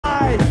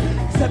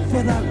except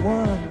for that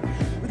one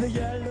with the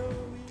yellow.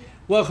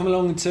 Welcome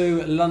along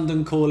to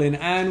London Calling,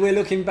 and we're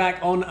looking back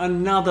on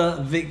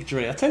another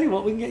victory. I tell you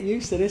what, we can get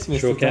used to this, Mr.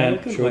 Sure Taylor,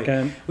 can, couldn't sure we?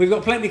 can. We've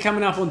got plenty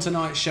coming up on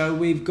tonight's show.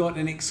 We've got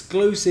an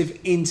exclusive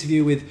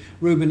interview with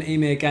Ruben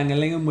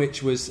Gnanalingham,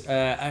 which was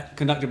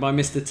conducted by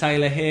Mr.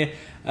 Taylor here.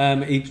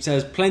 He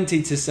has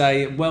plenty to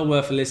say, well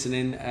worth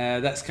listening.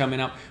 That's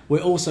coming up.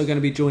 We're also going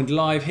to be joined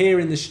live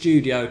here in the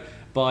studio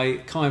by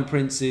Kiyan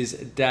Prince's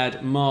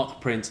dad,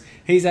 Mark Prince.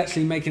 He's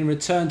actually making a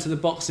return to the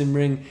boxing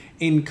ring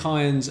in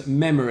Kiyan's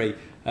memory.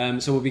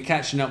 So we'll be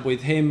catching up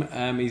with him.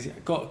 He's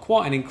got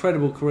quite an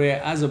incredible career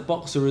as a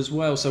boxer as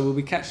well, so we'll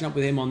be catching up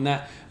with him on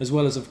that, as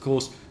well as, of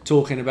course,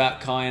 talking about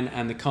Kiyan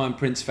and the Kiyan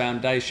Prince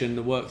Foundation,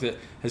 the work that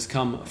has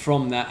come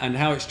from that, and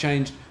how it's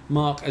changed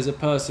Mark as a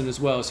person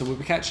as well. So we'll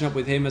be catching up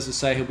with him. As I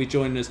say, he'll be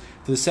joining us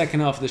for the second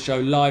half of the show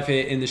live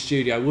here in the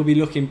studio. We'll be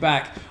looking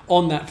back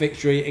on that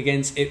victory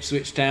against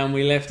Ipswich Town.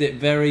 We left it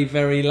very,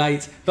 very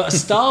late, but a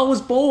star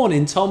was born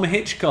in Tom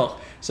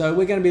Hitchcock. So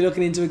we're going to be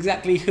looking into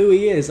exactly who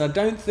he is. I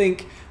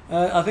think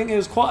there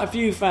was quite a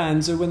few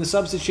fans who, when the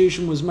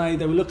substitution was made,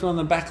 they were looking on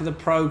the back of the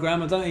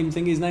programme. I don't even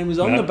think his name was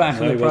on the back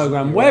of the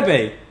programme.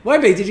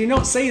 Webby, did you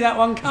not see that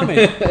one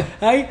coming?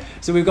 Hey?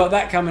 So we've got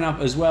that coming up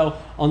as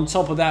well. On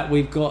top of that,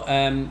 we've got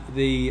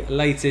the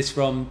latest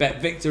from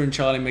Bet Victor and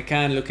Charlie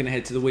McCann looking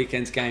ahead to the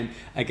weekend's game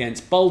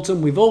against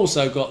Bolton. We've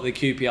also got the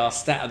QPR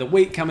Stat of the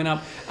Week coming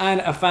up,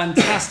 and a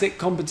fantastic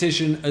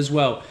competition as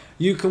well.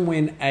 You can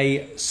win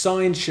a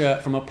signed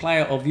shirt from a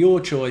player of your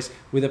choice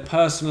with a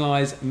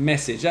personalised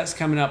message. That's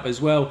coming up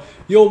as well.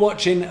 You're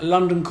watching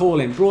London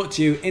Calling, brought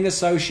to you in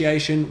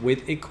association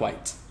with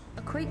Equate.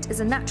 Equate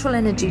is a natural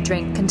energy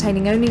drink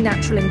containing only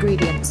natural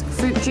ingredients: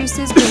 fruit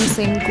juices,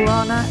 ginseng,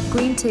 guarana,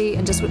 green tea,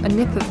 and just a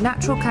nip of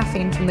natural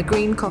caffeine from the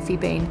green coffee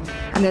bean.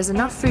 And there's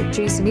enough fruit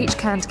juice in each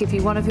can to give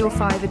you one of your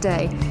 5 a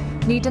day.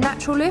 Need a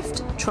natural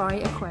lift? Try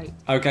Equate.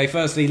 Okay,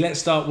 firstly, let's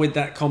start with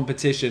that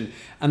competition.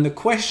 And the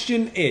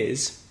question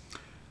is,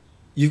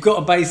 you've got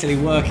to basically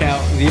work out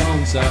the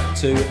answer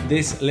to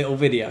this little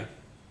video.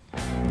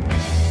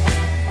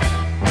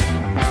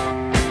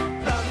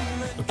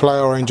 The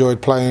player I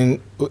enjoyed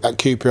playing at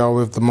QPR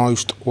with the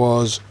most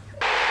was...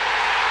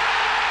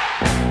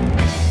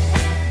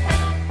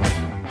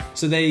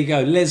 So there you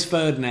go, Les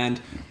Ferdinand.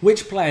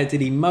 Which player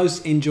did he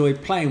most enjoy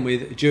playing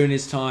with during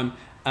his time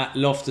at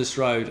Loftus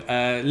Road?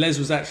 Les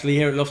was actually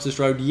here at Loftus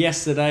Road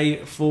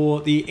yesterday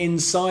for the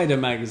Insider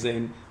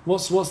magazine.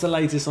 What's the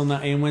latest on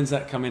that, Ian? When's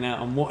that coming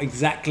out, and what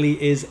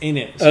exactly is in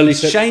it? So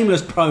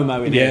shameless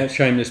promo in it. Yeah,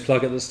 shameless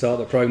plug at the start of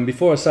the programme.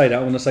 Before I say that,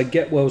 I want to say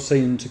get well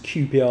soon to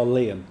QPR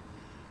Liam.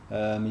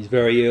 He's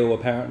very ill,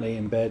 apparently,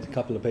 in bed. A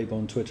couple of people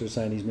on Twitter are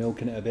saying he's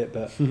milking it a bit,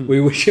 but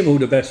we wish him all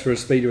the best for a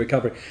speedy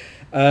recovery.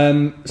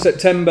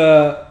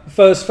 September,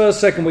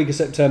 second week of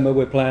September,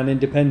 we're planning.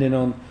 Depending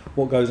on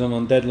what goes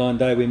on deadline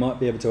day, we might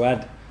be able to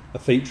add a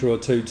feature or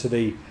two to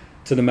the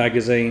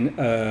magazine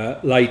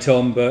late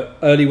on, but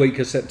early week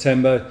of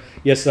September.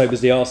 Yesterday was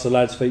the Arsenal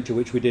Lads feature,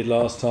 which we did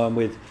last time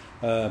with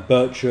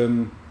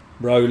Bertram,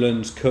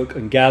 Rowlands, Cook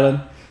and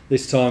Gallen.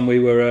 This time we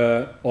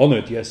were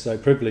honoured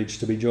yesterday, privileged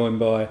to be joined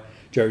by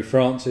Jerry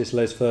Francis,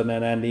 Les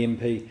Ferdinand, Andy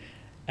Impey,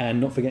 and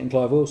not forgetting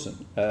Clive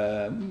Wilson.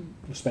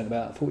 We spent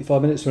about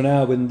 45 minutes to an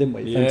hour with them, didn't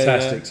we? Yeah,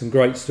 fantastic. yeah. Some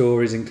great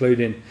stories,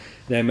 including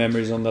their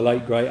memories on the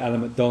late great Alan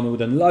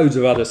McDonald and loads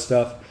of other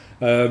stuff.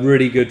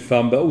 Really good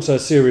fun, but also a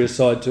serious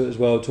side to it as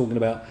well, talking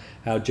about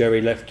how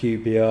Jerry left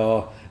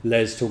QPR,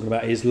 Les talking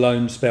about his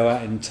loan spell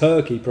out in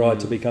Turkey prior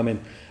to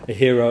becoming a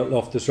hero at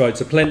Loftus Road.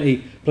 So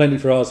plenty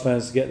for Ars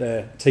fans to get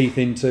their teeth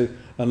into,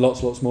 and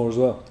lots more as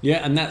well. Yeah,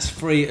 and that's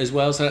free as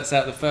well, so that's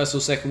out the first or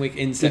second week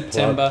in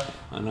September.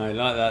 I know,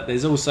 like that.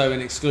 There's also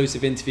an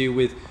exclusive interview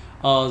with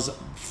Ars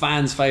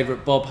fans'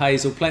 favourite Bob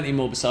Hazel, plenty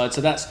more besides,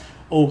 so that's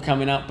all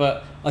coming up.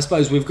 But I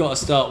suppose we've got to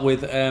start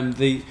with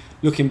the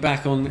looking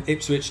back on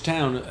Ipswich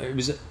Town.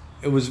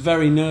 It was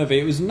very nervy.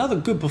 It was another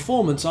good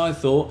performance, I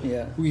thought.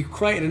 Yeah. We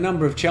created a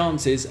number of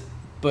chances,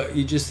 but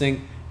you just think,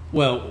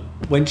 well,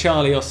 when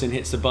Charlie Austin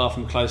hits the bar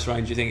from close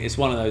range, you think it's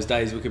one of those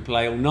days we could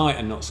play all night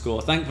and not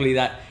score. Thankfully,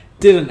 that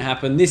didn't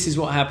happen. This is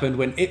what happened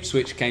when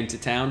Ipswich came to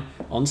town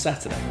on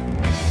Saturday.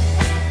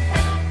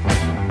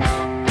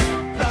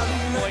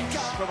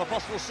 Points from a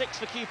possible 6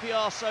 for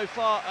QPR so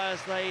far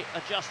as they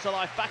adjust to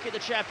life back in the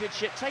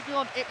Championship, taking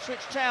on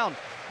Ipswich Town,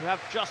 who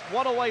have just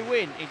one away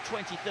win in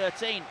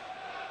 2013.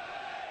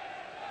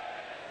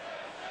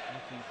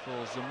 Looking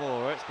for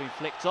Zamora, it's been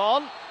flicked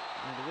on,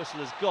 and the whistle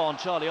has gone.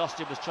 Charlie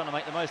Austin was trying to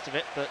make the most of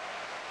it, but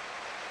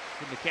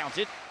couldn't have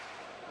counted.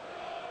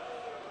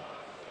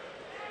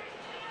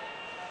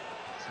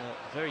 It's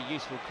a very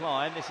useful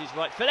climb. This is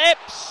Wright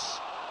Phillips.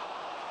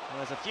 Well,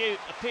 there's a few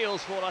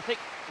appeals for what I think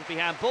would be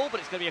handball,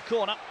 but it's going to be a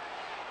corner.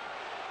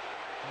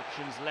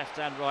 Options left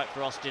and right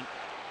for Austin.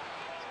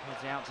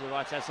 Heads out to the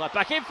right hand side,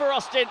 back in for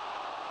Austin.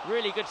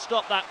 Really good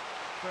stop that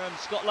from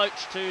Scott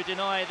Loach to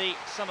deny the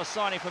summer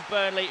signing from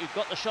Burnley, who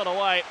got the shot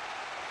away.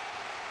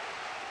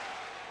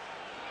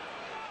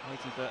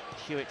 Waiting for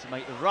Hewitt to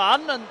make the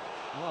run, and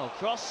well,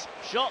 cross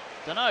shot,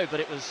 don't know, but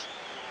it was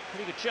a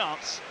pretty good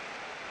chance.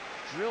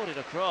 drilled it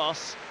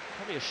across.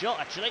 Probably a shot,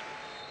 actually.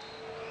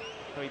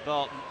 Harry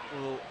Barton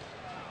will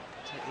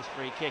take this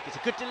free kick. It's a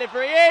good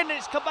delivery in.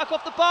 It's come back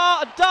off the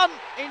bar and done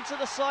into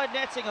the side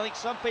netting. I think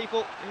some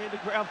people in the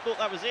ground thought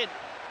that was in.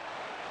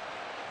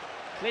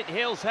 Clint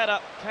Hill's header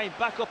came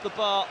back off the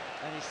bar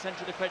and his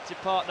central defensive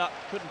partner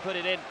couldn't put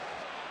it in.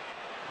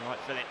 Right,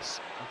 Phillips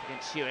up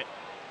against Hewitt.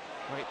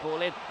 Great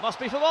ball in. Must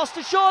be from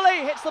Austin,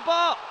 surely! Hits the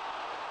bar.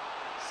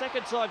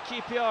 Second time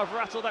QPR have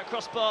rattled that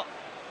crossbar.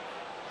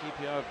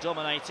 QPR have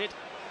dominated.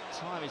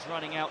 Time is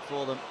running out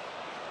for them.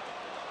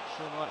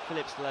 Sean Wright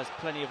Phillips still has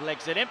plenty of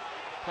legs in him.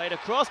 Played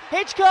across.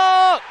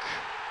 Hitchcock!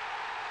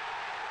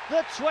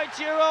 The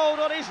 20-year-old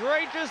on his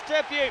Rangers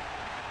debut.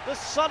 The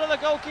son of the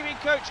goalkeeping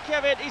coach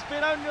Kevin. He's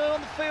been only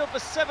on the field for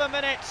 7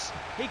 minutes.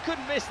 He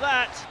couldn't miss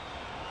that.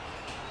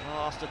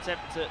 Last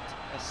attempt at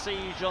a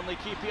siege on the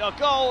QPR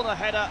goal. The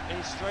header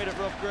is straight at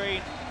Rob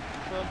Green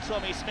from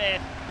Tommy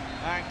Smith.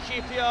 And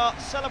QPR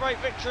celebrate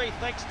victory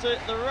thanks to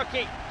the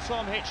rookie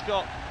Tom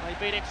Hitchcock. They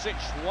beat Ipswich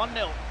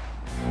 1-0.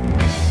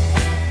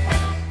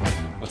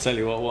 I'll tell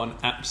you what an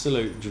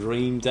absolute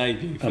dream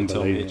debut for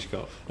Tom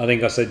Hitchcock. I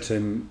think I said to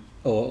him,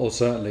 or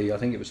certainly I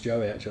think it was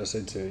Joey actually, I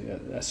said to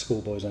him, that's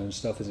schoolboy's own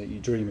stuff, isn't it? You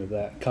dream of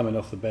that, coming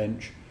off the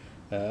bench,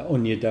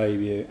 on your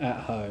debut,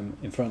 at home,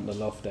 in front of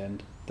the loft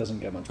end. Doesn't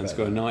get much better. And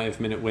score a 90th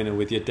minute winner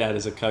with your dad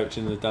as a coach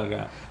in the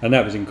dugout. And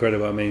that was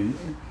incredible. I mean,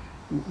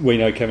 we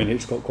know Kevin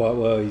Hitchcock quite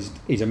well.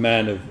 He's a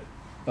man of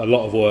a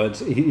lot of words.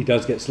 He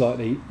does get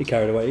slightly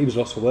carried away. He was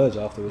lost for words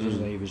afterwards,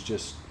 wasn't he?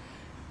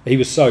 He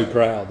was so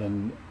proud,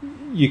 and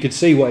you could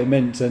see what it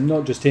meant, and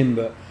not just him,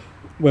 but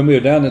when we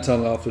were down the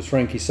tunnel afterwards,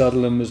 Frankie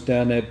Sutherland was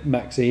down there,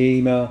 Maxi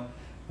Ema,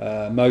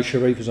 Mo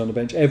Sharif was on the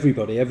bench.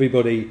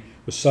 Everybody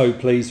was so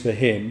pleased for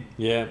him.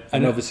 Yeah,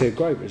 and obviously a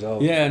great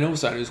result. Yeah, and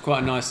also it was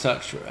quite a nice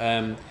touch.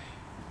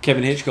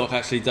 Kevin Hitchcock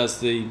actually does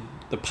the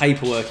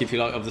paperwork, if you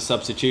like, of the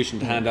substitution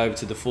to hand over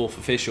to the fourth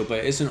official, but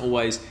it isn't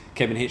always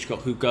Kevin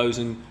Hitchcock who goes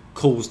and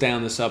calls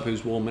down the sub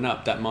who's warming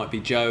up. That might be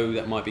Joe,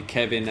 that might be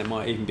Kevin, that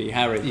might even be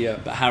Harry. Yeah.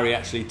 But Harry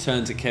actually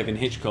turned to Kevin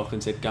Hitchcock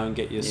and said, go and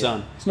get your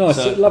son. It's nice,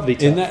 so, lovely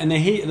touch. In the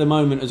heat of the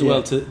moment as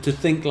well, to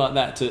think like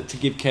that, to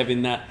give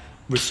Kevin that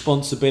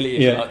responsibility,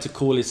 if you like, to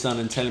call his son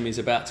and tell him he's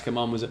about to come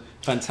on, was a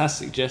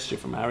fantastic gesture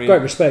from Harry.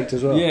 Great respect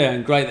as well. Yeah,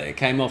 and great that it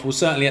came off. Well,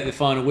 certainly at the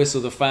final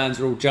whistle, the fans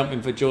were all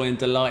jumping for joy and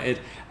delighted,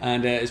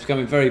 and it's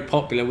becoming very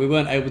popular. We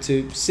weren't able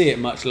to see it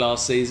much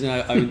last season,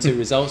 owing to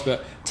results,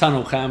 but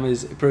Tunnel Cam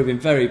is proving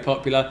very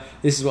popular.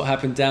 This is what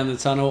happened down the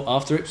tunnel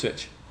after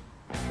Ipswich.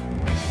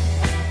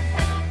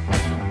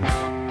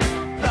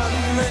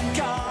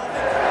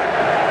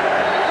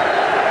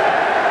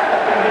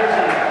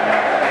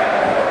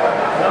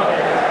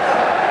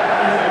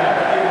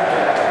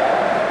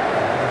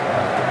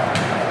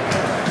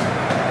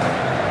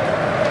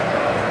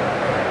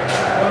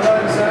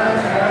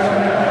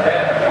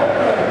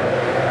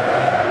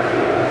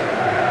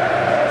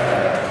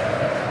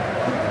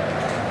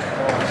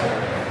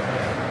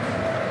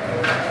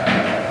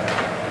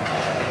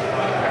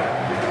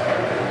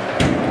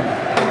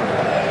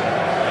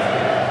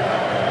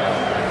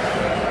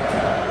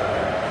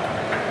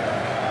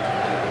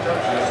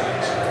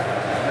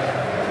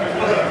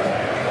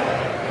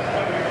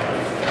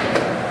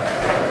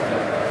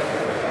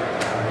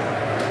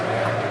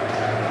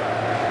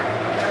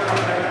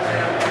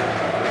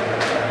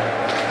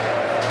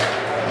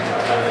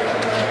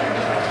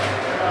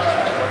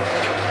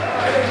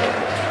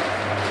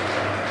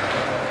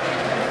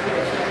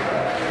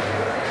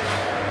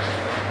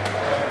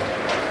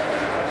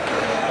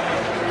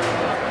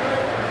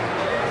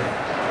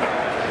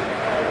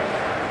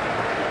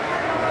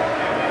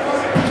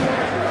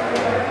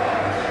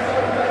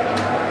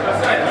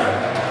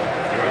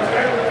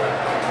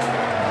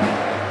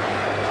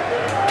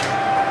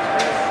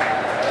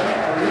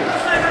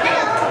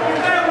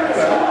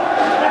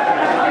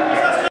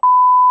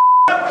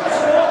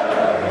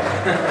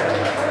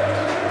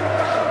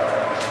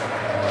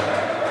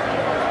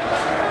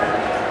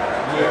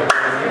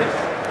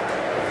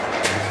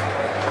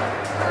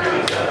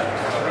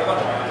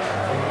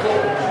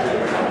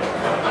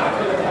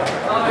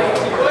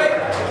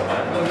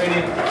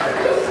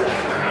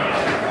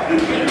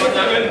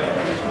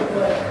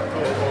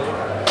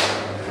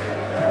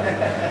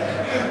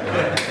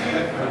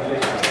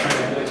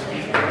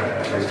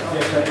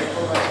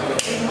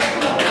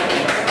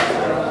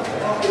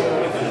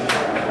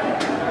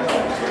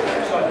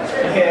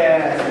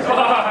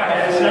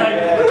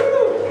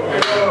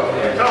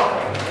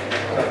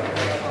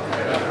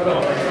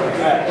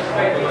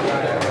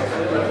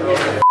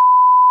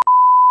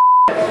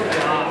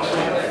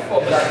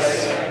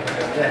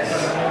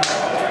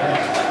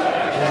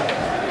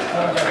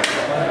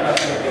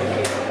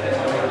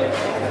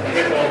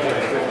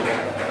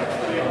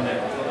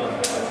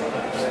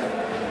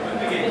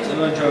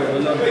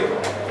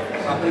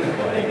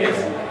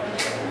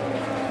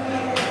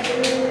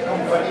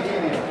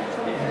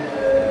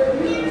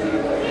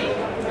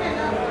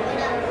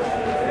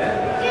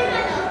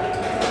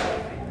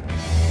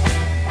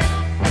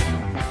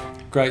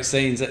 Great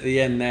scenes at the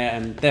end there,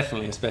 and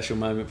definitely a special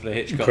moment for the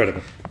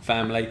Hitchcock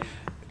family.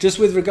 Just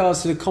with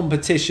regards to the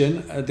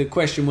competition, the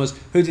question was,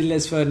 who did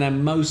Les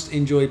Ferdinand most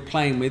enjoy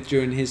playing with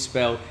during his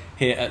spell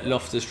here at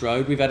Loftus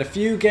Road? We've had a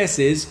few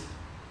guesses,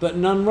 but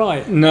none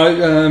right.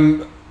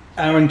 No,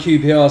 Aaron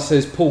QPR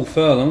says Paul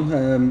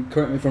Furlong.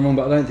 Correct me if I'm wrong,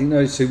 but I don't think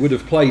those two would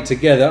have played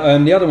together.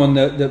 The other one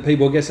that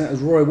people are guessing at is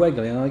Roy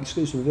Wegley, and I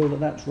exclusively reveal that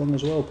that's wrong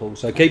as well, Paul.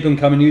 So keep them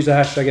coming. Use the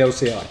hashtag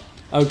LCI.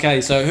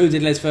 Okay, so who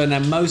did Les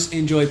Ferdinand most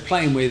enjoy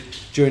playing with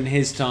during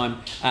his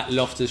time at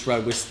Loftus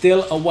Road? We're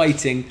still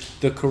awaiting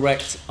the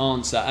correct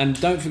answer. And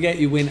don't forget,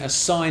 you win a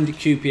signed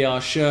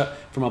QPR shirt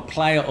from a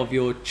player of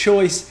your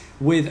choice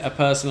with a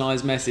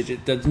personalised message.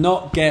 It does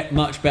not get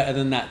much better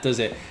than that, does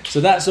it?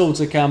 So that's all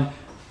to come.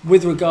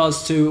 With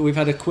regards to, we've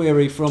had a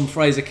query from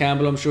Fraser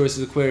Campbell. I'm sure this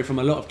is a query from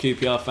a lot of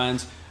QPR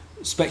fans.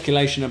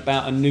 Speculation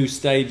about a new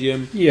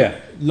stadium. Yeah.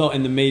 A lot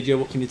in the media.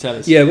 What can you tell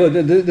us? Yeah, well,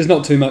 there's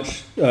not too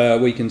much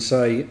we can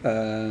say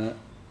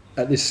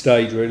at this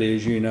stage, really.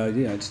 As you know,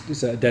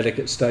 it's at a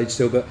delicate stage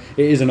still, but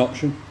it is an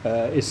option.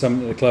 It's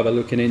something the club are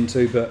looking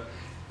into, but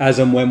as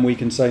and when we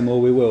can say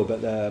more, we will.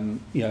 But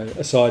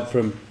aside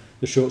from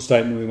the short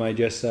statement we made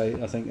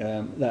yesterday, I think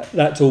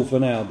that's all for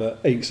now, but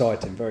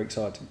exciting, very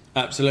exciting.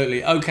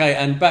 Absolutely. Okay,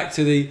 and back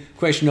to the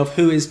question of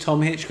who is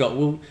Tom Hitchcock.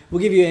 We'll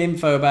give you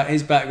info about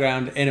his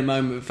background in a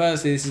moment, but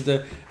firstly, this is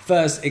the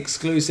first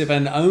exclusive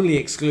and only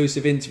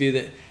exclusive interview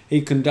that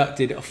he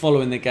conducted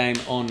following the game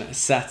on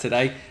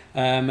Saturday.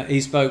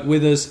 He spoke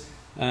with us,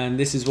 and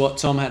this is what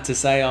Tom had to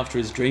say after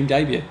his dream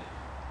debut.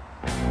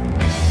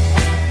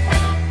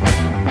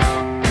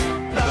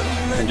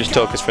 And just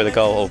talk us through the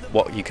goal, or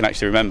what you can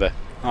actually remember.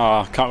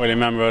 I can't really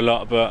remember a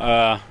lot, but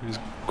it was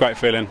a great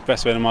feeling,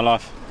 best feeling of my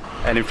life.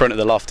 And in front of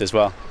the loft as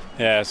well.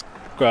 Yeah, it's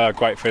a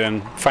great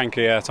feeling.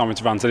 Frankie told me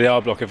to run to the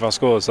R block if I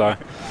scored, so I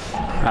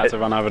had to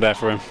run over there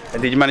for him.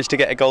 And did you manage to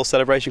get a goal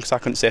celebration? Because I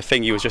couldn't see a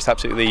thing. You was just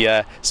absolutely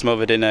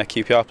smothered in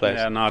QPR players.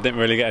 Yeah, no, I didn't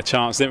really get a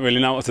chance. Didn't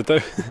really know what to do.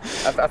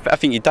 I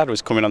think your dad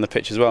was coming on the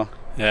pitch as well.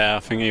 Yeah, I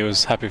think he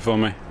was happy for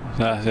me.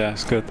 Yeah,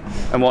 it's good.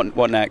 And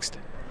what next?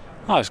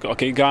 I just got to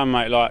keep going,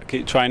 mate. Like,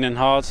 keep training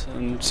hard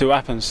and see what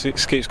happens.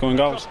 Keep scoring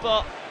goals.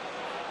 QPR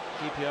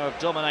have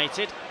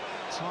dominated.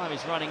 Time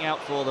is running out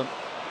for them.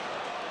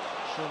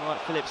 Sean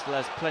Wright-Phillips still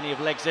has plenty of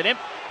legs in him.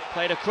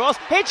 Played across.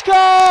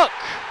 Hitchcock!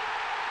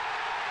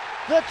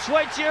 The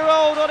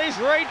 20-year-old on his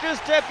Rangers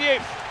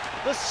debut.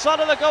 The son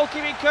of the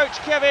goalkeeping coach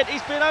Kevin.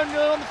 He's been only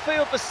on the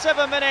field for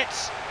 7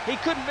 minutes. He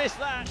couldn't miss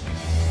that.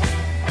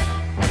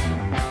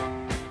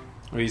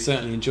 Well, he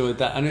certainly enjoyed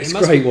that. And it's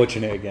great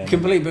watching it again.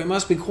 Complete, but it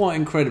must be quite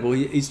incredible.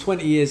 He's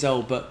 20 years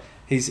old, but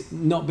he's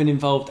not been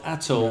involved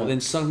at all. No. Then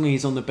suddenly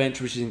he's on the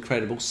bench, which is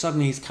incredible.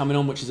 Suddenly he's coming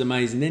on, which is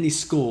amazing. Then he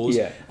scores,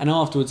 and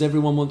afterwards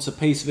everyone wants a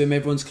piece of him.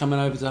 Everyone's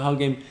coming over to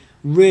hug him.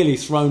 Really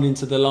thrown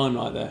into the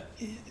limelight there.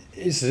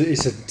 It's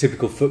a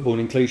typical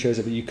footballing cliche,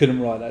 but you couldn't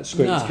write that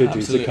script, could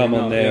you, to come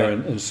on there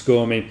and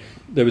score? I mean,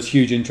 there was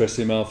huge interest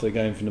in him after the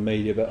game from the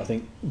media, but I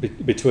think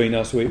between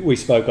us, we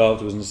spoke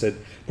afterwards and said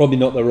probably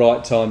not the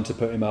right time to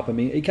put him up. I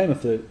mean, he came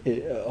off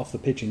the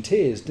pitch in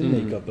tears, didn't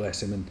he? God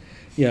bless him. And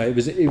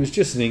it was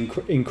just an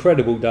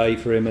incredible day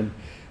for him. And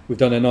we've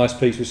done a nice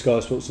piece with Sky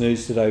Sports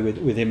News today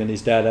with him and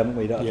his dad, haven't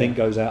we? That I think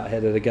goes out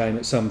ahead of the game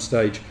at some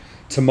stage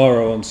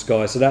tomorrow on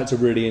Sky, so that's a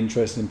really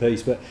interesting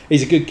piece. But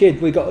he's a good kid.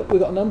 We got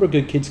a number of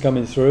good kids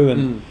coming through,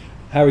 and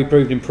Harry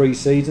proved in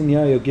pre-season.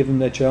 He'll give them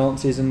their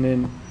chances, and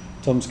then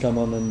Tom's come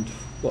on and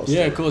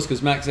of course,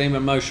 because Maxime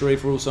and Mo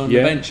Sharif were also on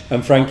the bench,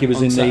 and Frankie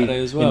was in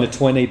the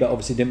 20, but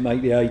obviously didn't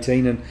make the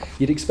 18, and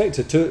you'd expect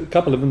a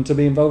couple of them to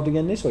be involved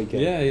again this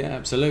weekend. Yeah,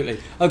 absolutely.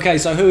 Okay,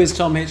 so who is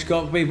Tom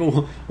Hitchcock?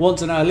 People want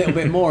to know a little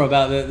bit more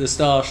about the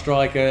star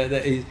striker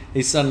that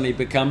he's suddenly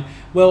become.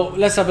 Well,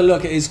 let's have a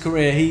look at his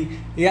career.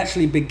 He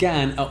actually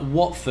began at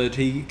Watford.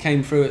 He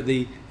came through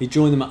he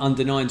joined them at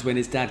under-9s when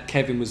his dad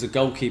Kevin was the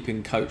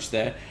goalkeeping coach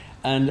there,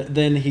 and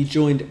then he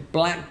joined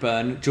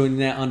Blackburn, joining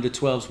their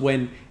under-12s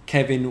when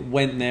Kevin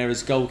went there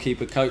as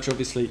goalkeeper coach.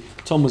 Obviously,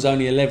 Tom was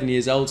only 11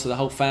 years old, so the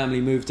whole family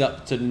moved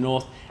up to the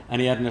north, and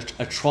he had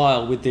a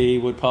trial with the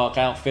Ewood Park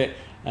outfit,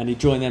 and he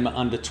joined them at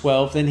under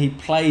 12. Then he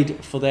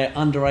played for their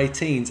under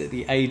 18s at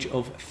the age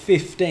of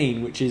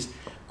 15, which is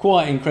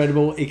quite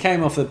incredible. He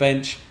came off the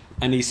bench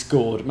and he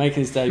scored, making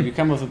his debut.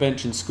 Came off the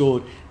bench and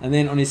scored, and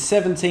then on his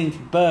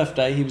 17th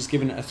birthday, he was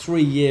given a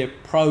 3-year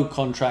pro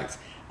contract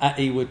at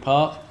Ewood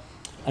Park,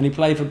 and he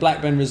played for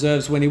Blackburn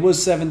Reserves when he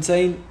was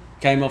 17.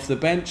 Came off the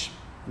bench,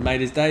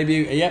 made his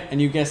debut,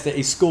 and you guessed it,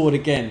 he scored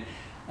again.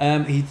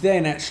 He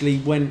then actually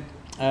went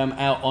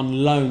out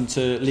on loan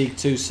to League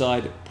Two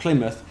side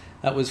Plymouth.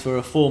 That was for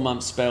a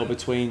 4-month spell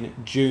between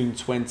June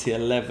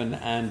 2011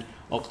 and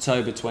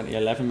October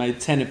 2011. Made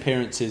 10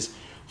 appearances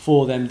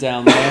for them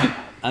down there,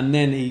 and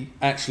then he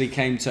actually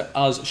came to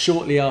us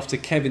shortly after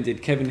Kevin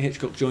did. Kevin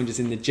Hitchcock joined us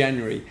in the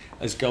January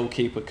as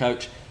goalkeeper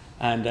coach,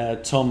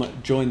 and Tom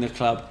joined the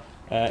club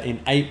in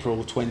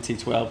April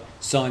 2012,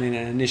 signing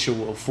an initial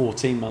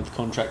 14-month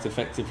contract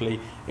effectively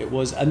it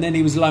was, and then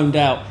he was loaned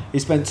out. He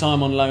spent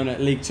time on loan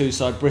at League Two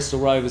side Bristol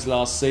Rovers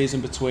last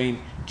season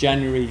between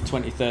January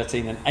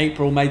 2013 and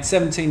April. Made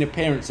 17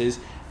 appearances,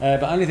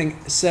 but only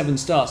think 7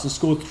 starts and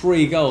scored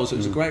 3 goals. It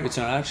was a great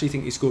return. I actually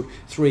think he scored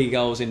 3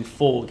 goals in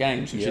 4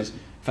 games, which is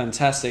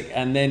fantastic.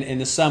 And then in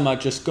the summer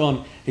just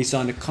gone, he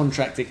signed a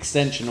contract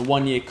extension, a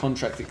 1-year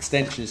contract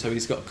extension, so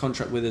he's got a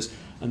contract with us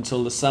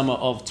until the summer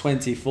of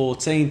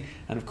 2014.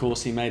 And of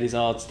course he made his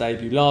Ards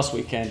debut last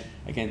weekend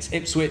against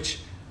Ipswich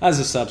as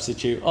a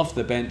substitute off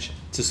the bench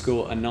to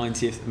score a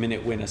 90th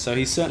minute winner. So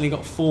he's certainly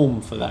got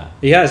form for that.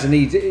 He has, and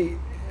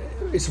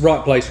it's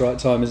right place, right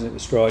time, isn't it,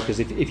 with strikers?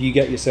 If you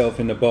get yourself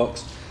in the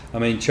box, I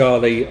mean,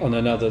 Charlie on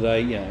another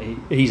day,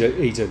 he's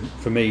a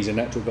for me, he's a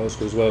natural goal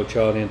scorer as well,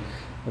 Charlie. And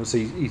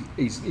obviously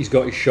he's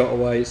got his shot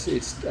away. It's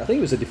I think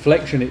it was a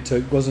deflection it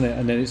took, wasn't it?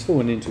 And then it's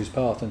fallen into his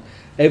path. And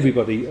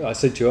everybody, I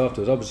said to you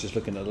afterwards, I was just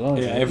looking at the line.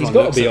 Yeah, he's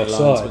got to be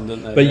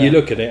offside. But you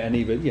look at it, and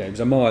he was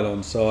a mile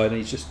onside, and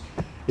he's just.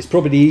 It's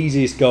probably the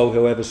easiest goal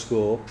he'll ever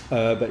score,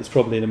 but it's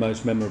probably the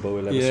most memorable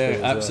he'll ever score. Yeah,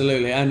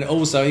 absolutely. Well. And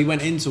also, he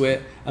went into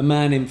it a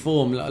man in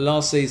form.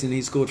 Last season,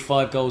 he scored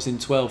 5 goals in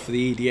 12 for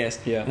the EDS.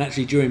 Yeah. And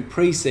actually, during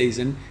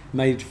pre-season,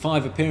 made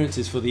 5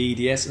 appearances for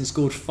the EDS and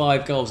scored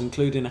 5 goals,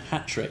 including a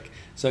hat-trick.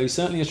 So he's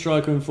certainly a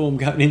striker in form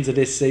going into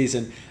this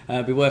season.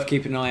 Be worth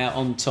keeping an eye out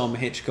on Tom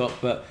Hitchcock.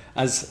 But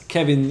as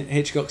Kevin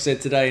Hitchcock said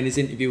today in his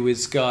interview with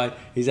Sky,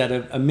 he's had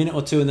a minute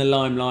or 2 in the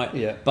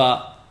limelight,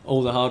 but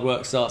all the hard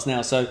work starts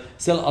now. So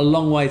still a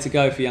long way to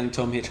go for young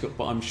Tom Hitchcock,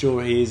 but I'm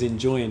sure he is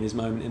enjoying his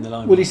moment in the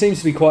limelight. Well, he seems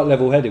to be quite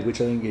level-headed,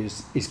 which I think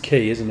is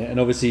key, isn't it? And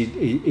obviously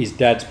his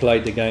dad's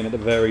played the game at the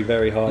very,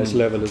 very highest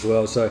level as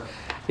well. So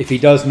if he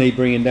does need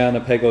bringing down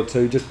a peg or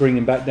two, just bring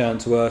him back down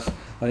to earth.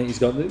 I think he's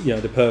got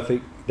the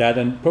perfect dad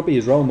and probably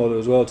his role model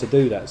as well to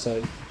do that.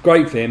 So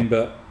great for him,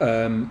 but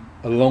a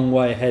long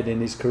way ahead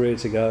in his career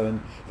to go. And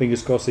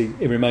fingers crossed he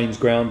remains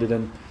grounded,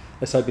 and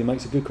let's hope he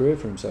makes a good career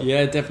for himself.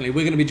 Yeah, definitely.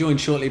 We're going to be joined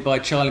shortly by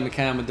Charlie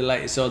McCann with the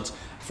latest odds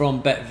from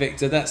Bet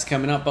Victor. That's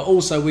coming up. But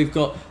also we've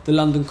got the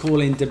London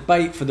Call-In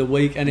debate for the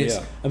week, and it's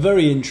a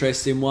very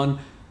interesting one.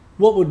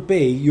 What would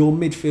be your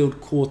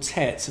midfield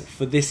quartet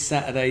for this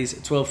Saturday's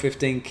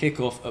 12:15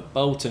 kickoff at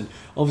Bolton?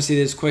 Obviously,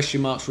 there's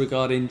question marks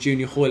regarding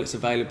Junior Hoylett's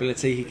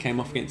availability. He came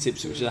off against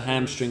Ipswich with a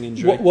hamstring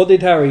injury. What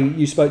did Harry...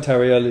 You spoke to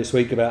Harry earlier this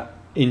week about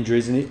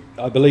injuries, and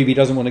I believe he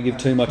doesn't want to give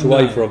too much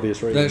away for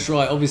obvious reasons. That's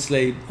right.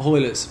 Obviously,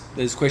 Hoylett's,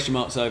 there's question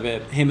marks over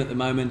him at the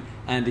moment.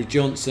 Andy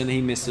Johnson,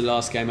 he missed the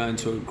last game owing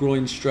to a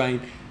groin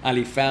strain.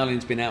 Ali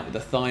Fowling's been out with a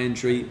thigh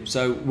injury.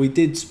 So we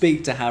did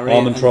speak to Harry.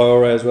 Armand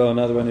Traore as well,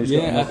 another one who's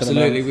got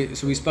absolutely.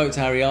 So we spoke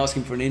to Harry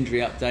asking for an injury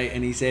update,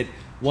 and he said,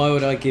 why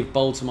would I give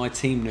Bolton my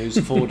team news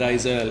 4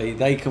 days early?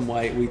 They can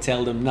wait, we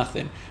tell them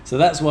nothing. So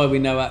that's why we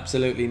know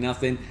absolutely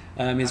nothing.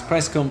 His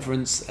press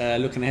conference,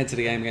 looking ahead to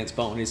the game against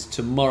Bolton, is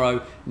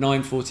tomorrow,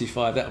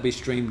 9:45. That'll be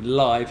streamed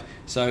live.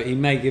 So he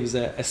may give us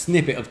a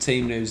snippet of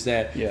team news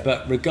there. Yeah.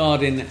 But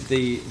regarding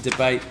the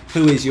debate,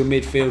 who is your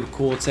midfield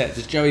quartet?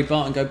 Does Joey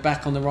Barton go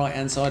back on the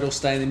right-hand side or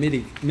stay in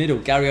the middle?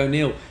 Gary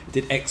O'Neill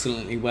did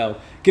excellently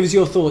well. Give us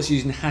your thoughts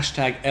using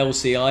hashtag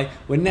LCI.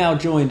 We're now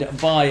joined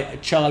by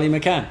Charlie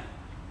McCann.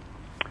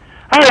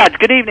 Hi lads,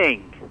 good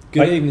evening.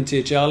 Good evening to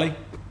you, Charlie.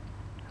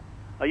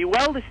 Are you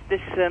well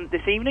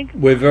this evening?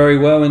 We're very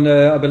well, and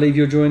I believe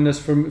you're joining us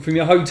from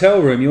your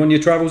hotel room. You on your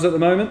travels at the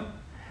moment?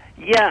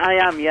 Yeah, I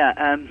am.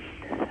 Yeah.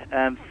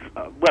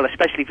 Well,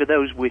 especially for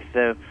those with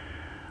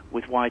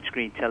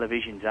widescreen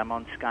televisions, I'm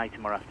on Sky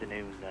tomorrow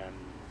afternoon,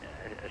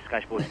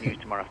 Sky Sports News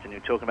tomorrow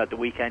afternoon, talking about the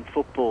weekend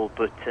football.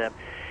 But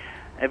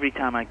every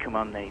time I come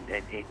on,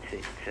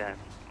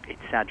 it's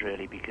sad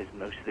really, because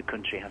most of the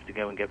country have to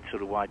go and get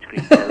sort of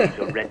widescreen televisions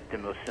or rent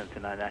them or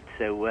something like that.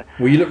 So well,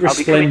 you look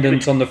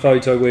resplendent on the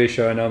photo we're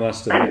showing, I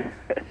must admit.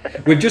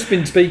 We've just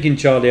been speaking,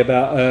 Charlie,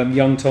 about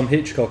young Tom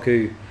Hitchcock,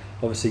 who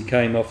obviously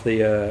came off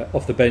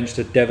the bench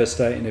to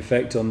devastating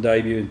effect on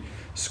debut, and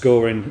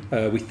scoring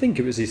we think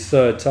it was his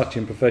 3rd touch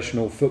in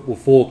professional football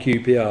for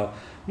QPR.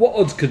 What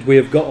odds could we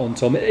have got on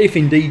Tom, if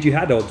indeed you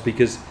had odds,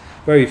 because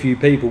very few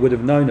people would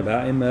have known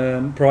about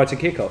him prior to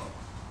kick-off?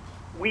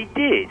 We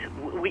did.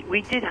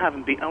 We did have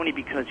him, only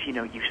because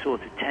you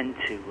sort of tend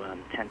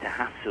to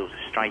have sort of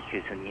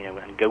strikers and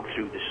and go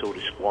through the sort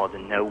of squad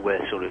and know where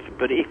sort of.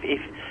 But if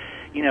it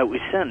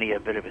was certainly a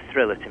bit of a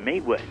thriller to me,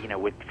 for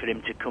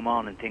him to come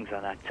on and things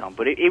like that, Tom.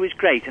 But it was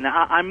great, and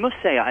I must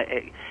say,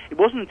 it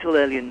wasn't until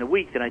early in the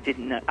week that I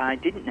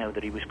didn't know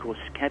that he was, of course,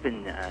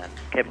 Kevin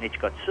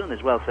Hitchcock's son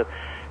as well.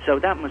 So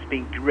that must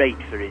be great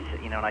for his,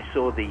 and I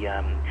saw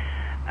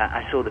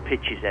the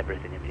pictures,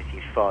 everything of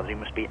his father. He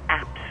must be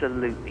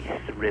absolutely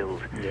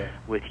thrilled. Yeah.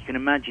 With, you can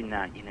imagine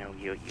that,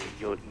 you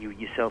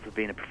yourself have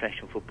been a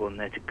professional footballer, and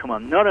there to come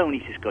on, not only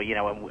to score,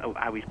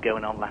 how he's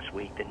going on last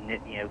week, that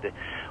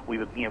we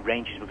were,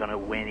 Rangers were going to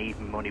win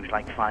even money. It was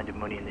like finding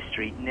money in the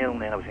street,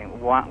 0-0. I was thinking,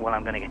 well,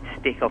 I'm going to get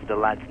stick off the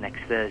lads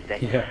next Thursday.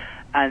 Yeah.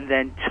 And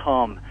then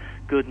Tom.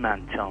 Good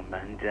man, Tom,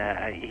 and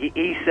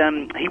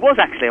he was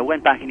actually. I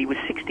went back and he was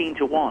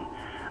 16-1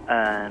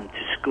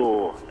 to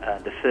score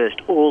the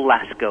first or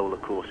last goal,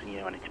 of course.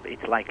 And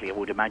it's likely, I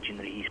would imagine,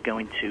 that he's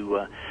going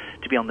to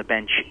be on the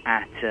bench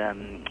at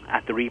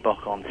the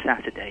Reebok on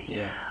Saturday.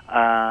 Yeah.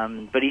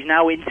 But he's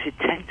now into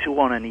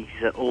 10-1, and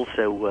he's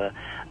also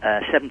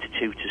 7-2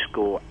 to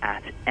score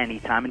at any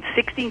time, and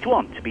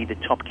 16-1 to be the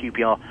top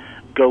QPR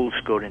goal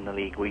scorer in the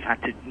league. We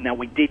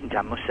didn't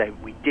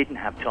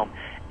have Tom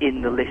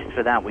in the list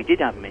for that. We did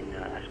have him in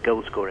as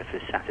goal scorer for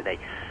Saturday,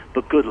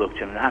 but good luck to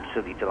him.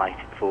 Absolutely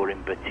delighted for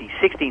him. But he's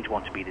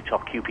 16-1 to be the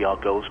top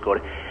QPR goal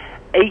scorer,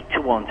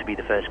 8-1 to be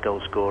the first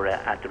goal scorer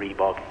at the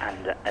Reebok,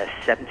 and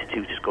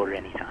 7-2 to score at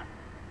any time.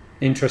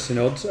 Interesting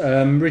odds.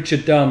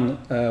 Richard Dunn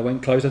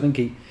went close. I think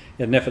he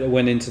had an effort that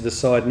went into the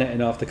side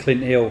netting after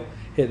Clint Hill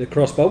hit the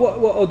crossbar.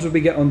 What odds would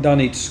we get on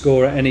Dunny to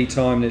score at any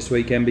time this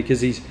weekend?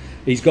 Because he's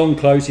gone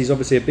close. He's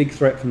obviously a big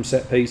threat from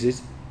set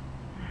pieces.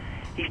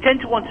 He's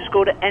 10-1 to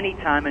score at any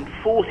time, and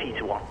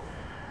 40-1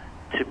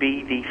 to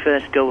be the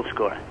first goal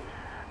scorer.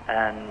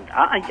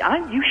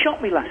 And you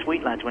shocked me last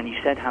week, lads, when you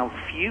said how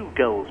few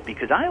goals,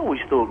 because I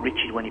always thought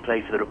Richard, when he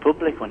played for the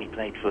Republic, when he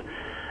played for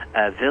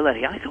Villa,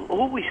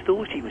 always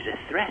thought he was a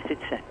threat at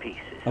set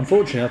pieces.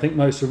 Unfortunately, I think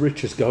most of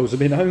Richard's goals have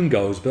been own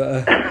goals,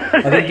 but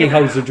I think he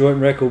holds the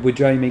joint record with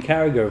Jamie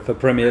Carragher for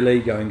Premier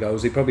League going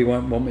goals. He probably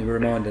won't want me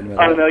reminding him of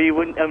that. Oh no, you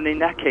wouldn't. I mean, in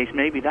that case,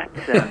 maybe that's.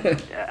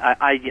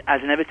 I,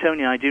 as an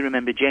Evertonian, I do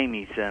remember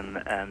Jamie's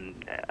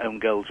own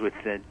goals, with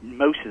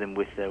most of them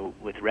with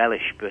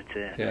relish, but.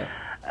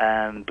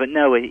 But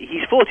no,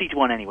 he's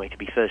 40-1 anyway to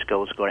be first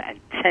goal scorer, and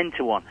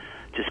 10-1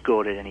 to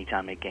score at any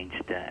time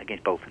against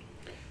Bolton.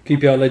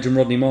 QPR legend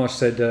Rodney Marsh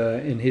said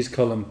in his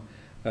column,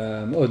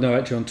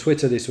 on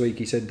Twitter this week,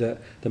 he said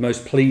that the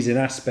most pleasing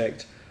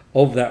aspect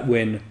of that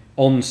win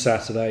on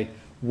Saturday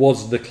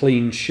was the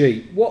clean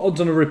sheet. What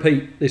odds on a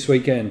repeat this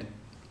weekend?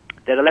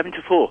 They're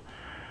 11-4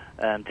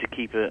 to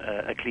keep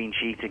a clean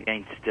sheet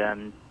against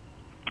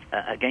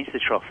the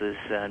Trotters,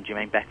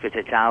 Jermaine Beckford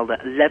et al.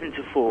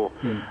 11-4,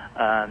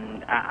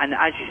 and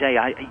as you say,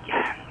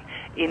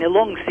 in a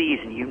long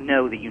season, you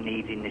know that you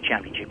need, in the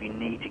Championship, you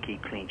need to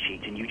keep clean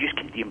sheets, and you just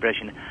get the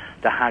impression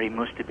that Harry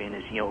must have been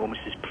almost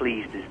as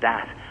pleased as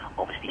that.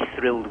 Obviously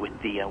thrilled with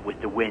the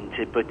win,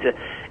 but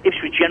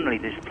Ipswich generally,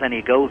 there's plenty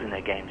of goals in their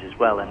games as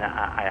well, and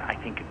I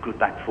think a good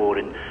back four,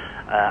 and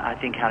I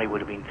think Harry would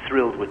have been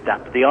thrilled with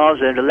that. But the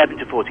R's are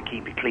 11-4 to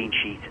keep a clean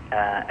sheet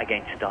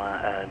against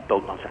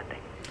Bolton on Saturday.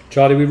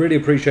 Charlie, we really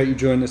appreciate you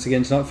joining us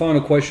again tonight. Final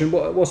question: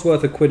 what's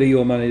worth £1 of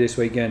your money this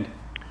weekend?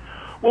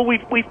 Well,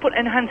 we've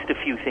enhanced a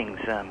few things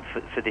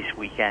for this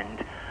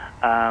weekend.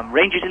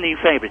 Rangers are new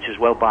favourites as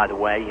well, by the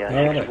way.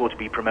 6-4 to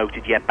be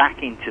promoted,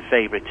 back into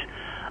favourites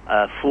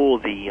for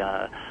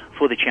the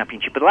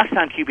Championship. But the last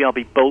time QPR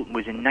beat Bolton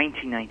was in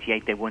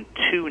 1998. They won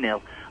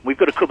 2-0. We've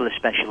got a couple of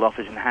special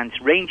offers enhanced.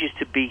 Rangers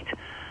to beat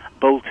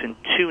Bolton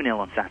 2-0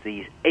 on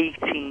Saturday is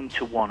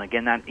 18-1.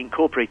 Again, that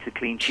incorporates the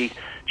clean sheet.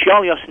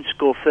 Charlie Austin to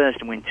score first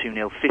and win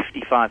 2-0,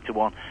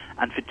 55-1.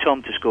 And for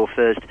Tom to score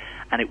first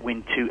and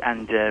Rangers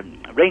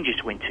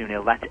to win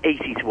 2-0, that's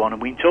 80-1. And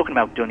we've been talking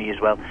about Dunny as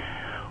well.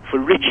 For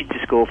Richard to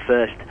score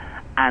first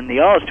and the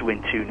R's to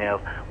win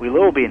 2-0, we'll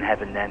all be in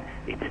heaven then.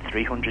 It's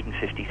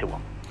 350-1.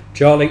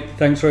 Charlie,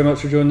 thanks very much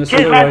for joining us.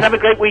 Cheers, lads. Have a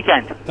great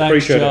weekend. Thanks,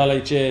 Appreciate Charlie.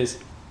 it. Cheers.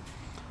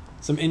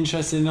 Some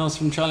interesting odds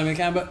from Charlie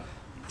McCann, but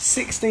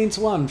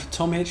 16-1 for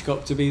Tom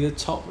Hitchcock to be the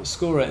top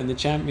scorer in the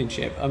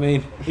Championship. I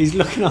mean, he's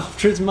looking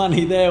after his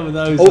money there with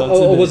those odds.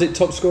 Or was it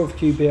top scorer for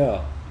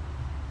QPR?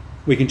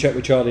 We can check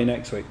with Charlie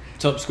next week.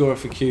 Top scorer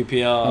for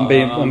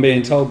QPR. I'm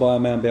being told by a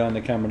man behind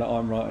the camera that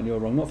I'm right and you're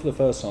wrong. Not for the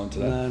first time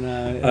today.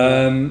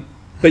 No.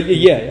 But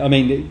yeah, I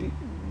mean,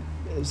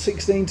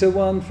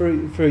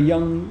 16-1 for a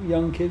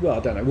young kid. Well, I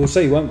don't know. We'll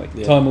see, won't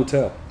we? Yeah. Time will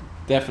tell.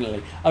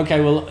 Definitely. Okay,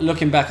 well,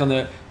 looking back on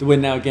the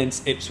win now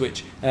against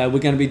Ipswich, we're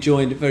going to be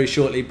joined very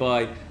shortly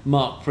by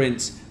Mark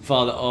Prince,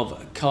 father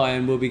of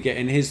Kiyan. We'll be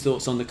getting his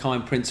thoughts on the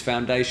Kiyan Prince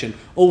Foundation.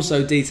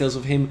 Also, details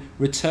of him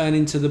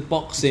returning to the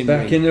boxing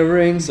ring. Back in the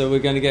ring. So we're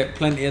going to get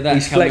plenty of that.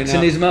 He's coming flexing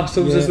up. his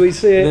muscles as we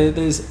see it.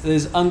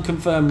 There's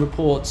unconfirmed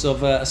reports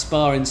of a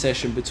sparring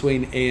session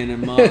between Ian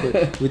and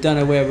Mark. We don't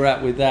know where we're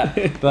at with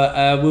that,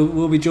 but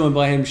we'll be joined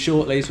by him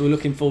shortly. So we're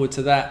looking forward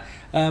to that.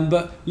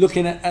 But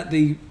looking at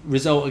the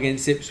result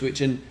against Ipswich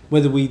and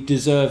whether we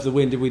deserve the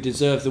win, did we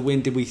deserve the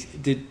win? Did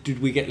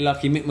we get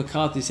lucky? Mick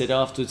McCarthy said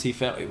afterwards he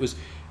felt it was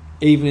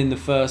even in the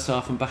first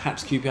half, and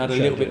perhaps QPR had a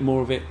little bit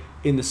more of it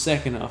in the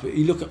second half.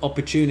 You look at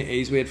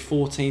opportunities, we had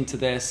 14 to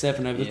their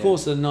 7 over the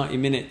course of the 90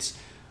 minutes.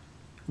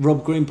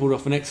 Rob Green pulled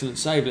off an excellent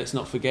save, let's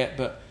not forget,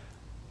 but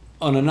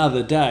on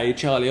another day,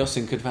 Charlie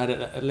Austin could have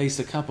had at least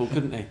a couple,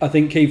 couldn't he? I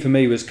think key for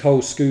me was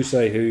Cole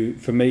Scousset, who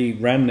for me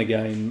ran the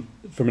game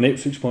from an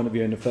Ipswich point of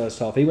view in the first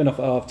half. He went off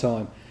at half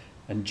time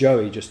and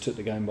Joey just took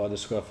the game by the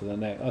scruff of the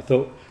neck. I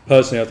thought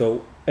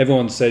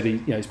everyone said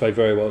he's played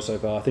very well so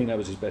far. I think that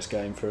was his best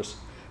game for us.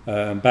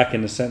 Back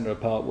in the centre of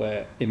the park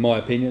where, in my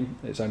opinion,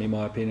 it's only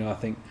my opinion, I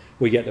think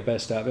we get the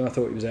best out of him. I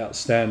thought he was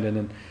outstanding.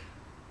 And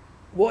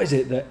what is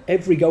it that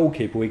every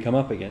goalkeeper we come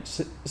up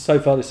against so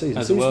far this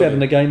season seems to be having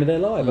the game of their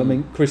life? I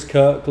mean, Chris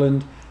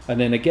Kirkland, and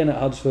then again at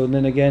Huddersfield, and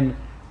then again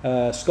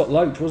Scott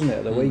Loach, wasn't it,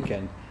 at the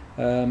weekend?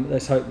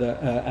 Let's hope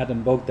that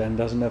Adam Bogdan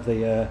doesn't have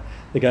the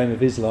game of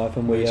his life,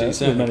 and which he's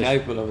certainly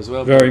capable of as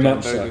well. Very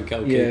much so. Good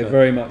goalkeeper. Yeah,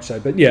 very much so.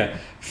 But yeah,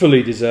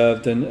 fully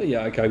deserved. And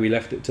yeah, okay, we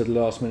left it to the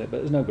last minute, but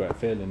there's no great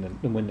feeling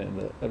than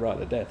winning the right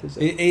to death, is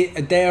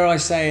there? Dare I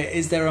say it?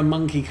 Is there a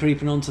monkey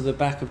creeping onto the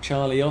back of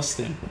Charlie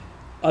Austin?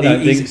 I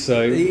don't think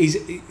so.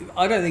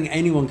 I don't think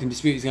anyone can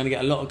dispute he's going to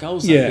get a lot of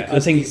goals. Yeah, I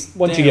think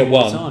once you get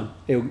one,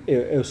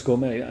 he'll score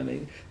many. I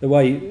mean, the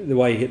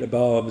way he hit the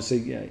bar, obviously,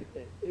 yeah,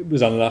 it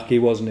was unlucky,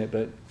 wasn't it?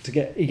 But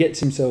he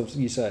gets himself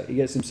in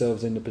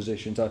the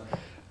positions.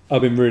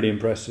 I've been really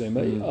impressed with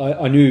him.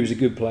 I knew he was a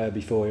good player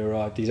before he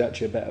arrived. He's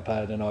actually a better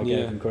player than I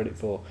gave him credit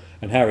for.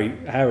 And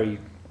Harry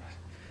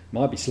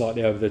might be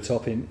slightly over the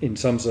top in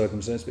some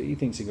circumstances, but he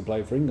thinks he can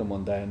play for England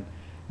one day. And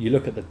you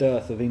look at the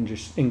dearth of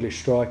English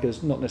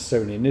strikers, not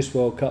necessarily in this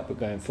World Cup, but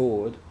going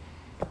forward,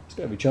 there's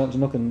got every chance of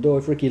knocking the door.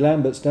 If Ricky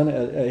Lambert's done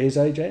it at his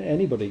age,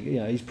 anybody,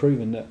 he's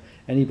proven that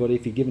anybody,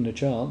 if you're given a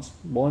chance,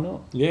 why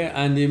not? Yeah,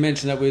 and you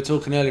mentioned that we were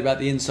talking earlier about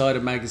the Insider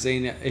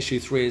magazine. Issue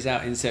 3 is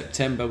out in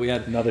September. We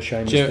had another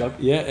shameless plug.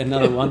 Yeah,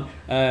 another one.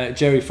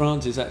 Jerry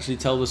Francis actually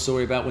told the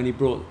story about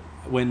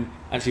when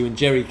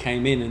Jerry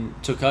came in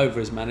and took over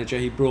as manager.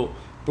 He brought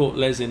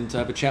Les in to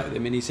have a chat with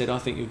him, and he said, "I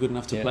think you're good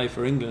enough to play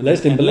for England."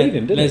 Les didn't believe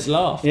him, did he? Les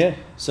laughed. Yeah.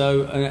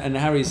 So, and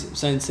Harry's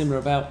saying similar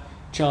about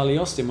Charlie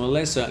Austin. Well,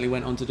 Les certainly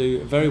went on to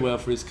do very well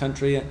for his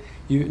country.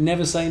 You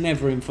never say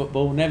never in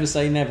football. Never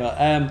say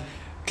never.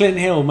 Clint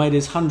Hill made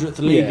his 100th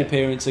league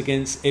appearance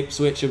against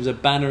Ipswich. There was a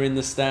banner in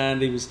the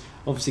stand. He was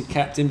obviously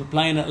captain, but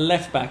playing at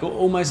left back,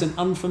 almost an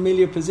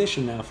unfamiliar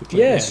position now for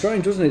Clint Hill.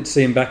 Strange, wasn't it, to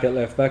see him back at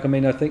left back? I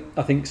mean, I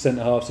think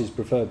centre half's his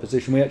preferred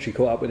position. We actually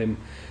caught up with him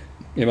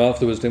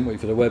afterwards, didn't we,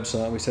 for the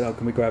website? We said, "Oh,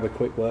 can we grab a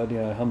quick word?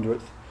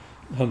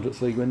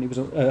 100th league win." He was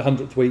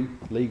 100th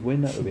league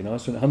win. That would be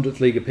nice. 100th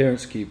league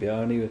appearance at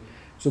QPR, and he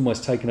was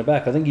almost taken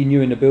aback. I think he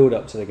knew in the build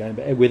up to the game,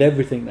 but with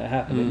everything that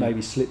happened, it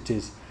maybe slipped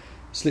his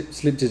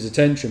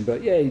attention.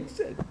 But yeah,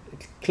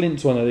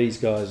 Clint's one of these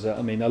guys that,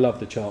 I mean, I love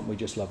the chant, "We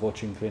just love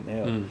watching Clint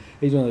Hill."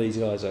 He's one of these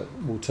guys that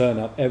will turn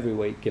up every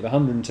week, give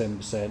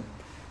 110%.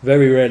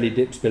 Very rarely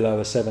dips below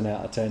a 7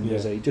 out of 10.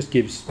 Does he? Just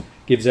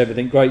gives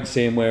everything. Great to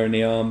see him wearing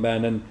the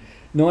armband, and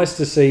nice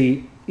to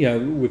see.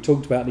 We've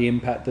talked about the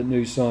impact that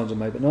new signs have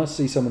made, but nice to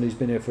see someone who's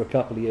been here for a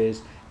couple of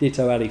years.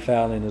 Ditto Ali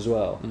Fowling as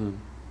well,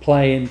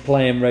 playing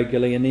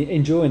regularly and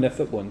enjoying their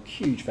football. And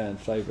huge fan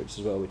favourites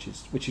as well, which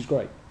is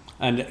great.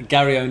 And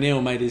Gary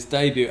O'Neill made his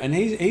debut, and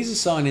he's a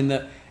signing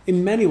that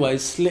in many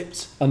ways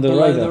slipped under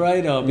the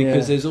radar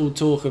because there's all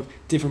talk of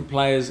different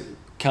players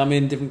come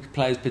in, different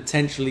players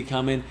potentially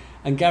come in,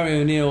 and Gary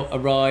O'Neill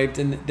arrived,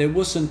 and there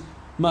wasn't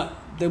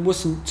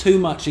too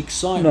much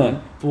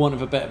excitement, for want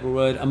of a better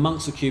word,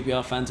 amongst the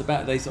QPR fans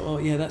about it. They thought, "Oh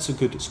yeah, that's a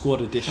good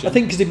squad addition." I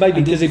think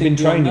because he'd been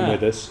training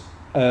with us,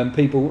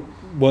 people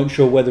weren't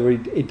sure whether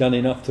he'd done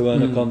enough to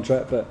earn a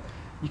contract, but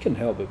you couldn't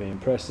help but be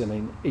impressed. I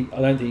mean,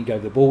 I don't think he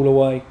gave the ball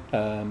away.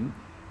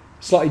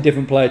 Slightly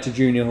different player to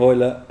Junior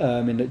Hoylett,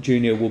 in that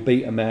Junior will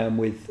beat a man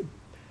with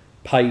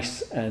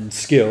pace and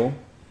skill,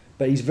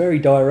 but he's very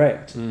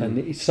direct, and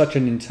he's such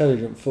an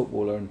intelligent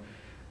footballer, and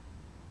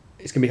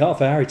it's going to be hard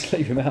for Harry to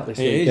leave him out this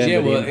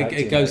weekend.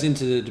 It goes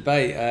into the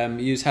debate.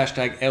 Use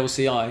hashtag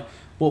LCI.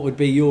 What would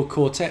be your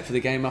quartet for the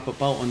game up at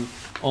Bolton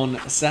on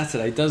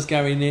Saturday? Does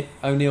Gary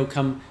O'Neill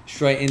come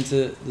straight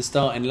into the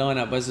starting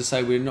lineup? As I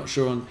say, we're not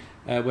sure on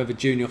whether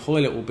Junior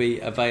Hoylett will be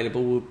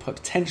available. We'll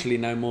potentially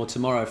know more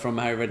tomorrow from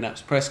Harry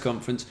Redknapp's press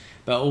conference.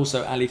 But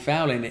also Ali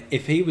Fowling,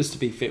 if he was to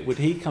be fit, would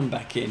he come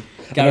back in?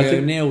 Gary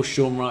O'Neill,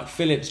 Sean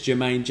Wright-Phillips,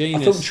 Jermaine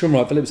Genius. I thought Sean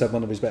Wright-Phillips had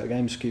one of his better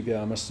games for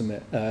QPR, I must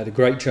admit. Had a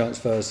great chance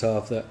first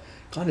half that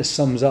kind of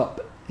sums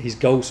up his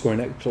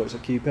goal-scoring exploits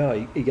at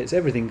QPR. He gets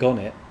everything on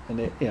it, and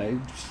it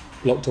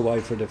blocked away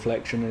for a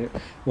deflection, and it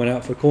went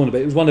out for a corner.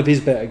 But it was one of his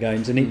better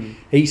games, and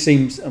he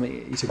seems. I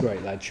mean, he's a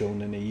great lad,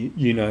 Sean, and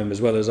you know him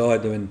as well as I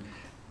do. And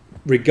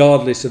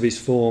regardless of his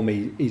form,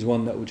 he's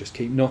one that will just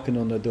keep knocking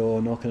on the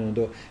door.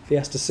 If he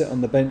has to sit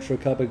on the bench for a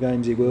couple of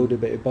games, he will do,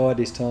 but he'll bide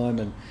his time.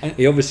 And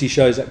he obviously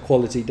shows that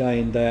quality day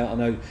in, day out. I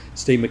know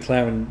Steve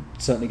McLaren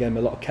certainly gave him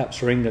a lot of caps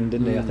for England,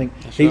 didn't he? I think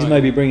he's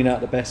maybe bringing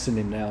out the best in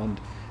him now.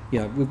 And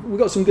we've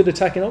got some good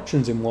attacking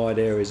options in wide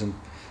areas, and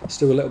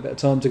still a little bit of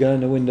time to go in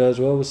the window as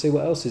well. We'll see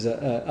what else is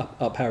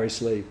up Harry's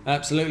sleeve.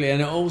 Absolutely,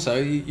 and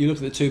also you look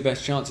at the two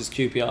best chances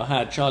QPR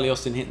had. Charlie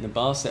Austin hitting the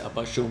bar, set up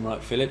by Sean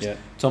Wright-Phillips.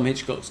 Tom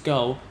Hitchcock's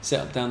goal, set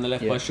up down the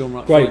left by Sean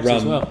Wright-Phillips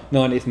as well. Great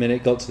run, 90th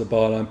minute, got to the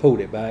byline,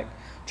 pulled it back.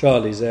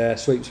 Charlie's there,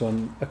 sweeps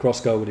one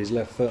across goal with his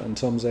left foot, and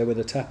Tom's there with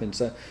a tap in.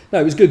 So no,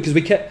 it was good because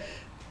we kept.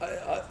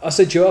 I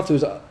said to you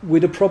afterwards, we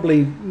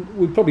probably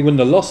wouldn't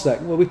have lost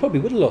that. Well, we probably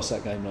would have lost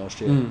that game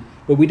last year,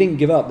 but we didn't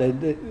give up.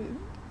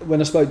 When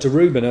I spoke to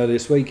Ruben earlier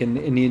this week in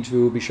the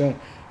interview we'll be showing,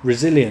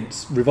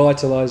 resilience,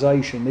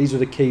 revitalisation, these were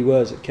the key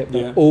words that kept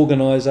up.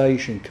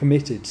 Organisation,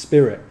 committed,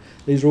 spirit.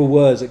 These are all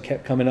words that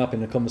kept coming up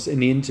in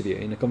the interview,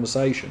 in the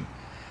conversation.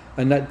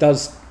 And that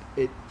does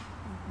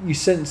you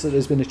sense that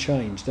there's been a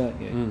change, don't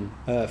you?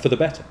 For the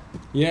better.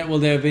 Yeah, well,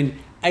 there have been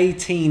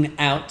 18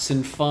 outs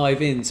and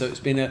 5 in. So it's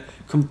been a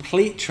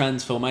complete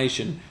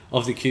transformation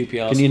of the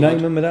QPR Can you squad. name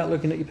them without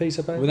looking at your piece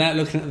of paper? Without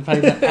looking at the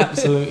paper?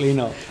 Absolutely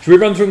not. Should we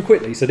run through them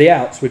quickly? So the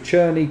outs were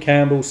Cherney,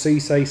 Campbell,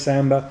 Cisse,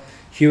 Samba,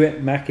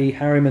 Hewitt, Mackey,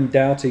 Harriman,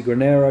 Doughty,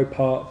 Granero,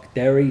 Park,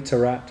 Derry,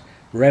 Tarat,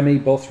 Remy,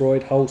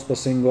 Bothroyd, Holtz,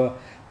 Bosingwa,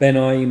 Ben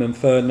Aim and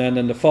Ferdinand.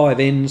 And the 5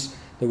 ins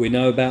that we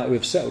know about,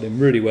 we've settled in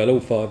really well, all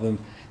 5 of them.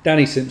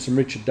 Danny Simpson,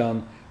 Richard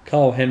Dunn,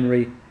 Carl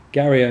Henry,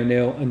 Gary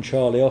O'Neill and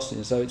Charlie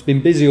Austin. So it's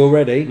been busy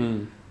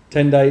already.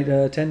 10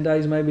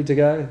 days maybe to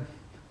go.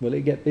 Will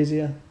it get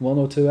busier? 1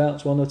 or 2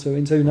 outs, 1 or 2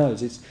 ins? Who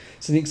knows?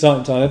 It's an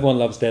exciting time. Everyone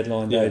loves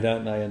deadline day,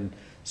 don't they? And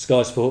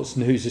Sky Sports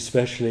News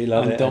especially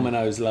love it. And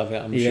Domino's love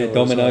it, I'm sure. Yeah,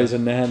 Domino's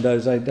and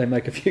Nando's, they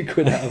make a few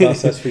quid out of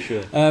us, that's for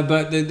sure.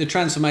 But the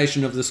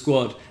transformation of the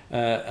squad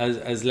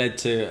has led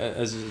to,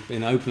 as has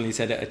been openly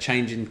said, a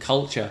change in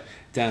culture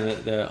down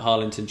at the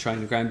Harlington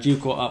training ground. You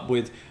caught up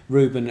with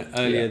Ruben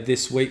earlier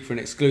this week for an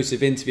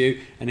exclusive interview,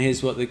 and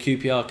here's what the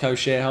QPR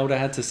co-shareholder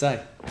had to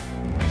say.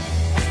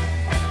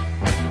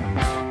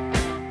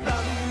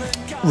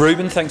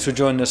 Ruben, thanks for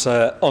joining us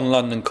on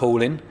London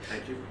Calling.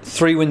 Thank you.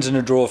 3 wins and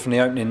a draw from the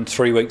opening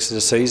 3 weeks of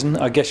the season.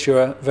 I guess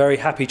you're a very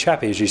happy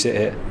chappy as you sit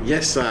here.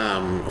 Yes,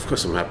 of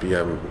course I'm happy.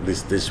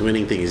 This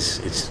winning thing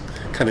it's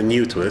kind of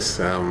new to us.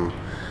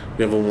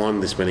 We haven't won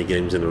this many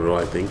games in a row,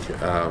 I think.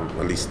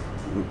 At least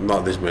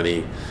not this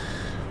many.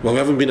 Well, we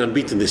haven't been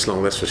unbeaten this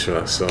long, that's for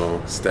sure.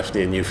 So it's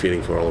definitely a new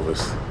feeling for all of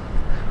us.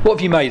 What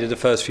have you made of the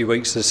first few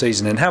weeks of the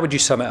season, and how would you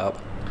sum it up?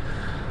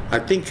 I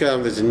think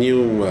there's a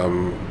new,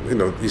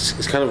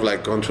 it's kind of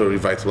like gone through a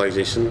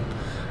revitalization.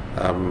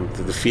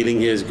 The feeling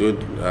here is good.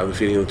 The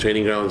feeling in the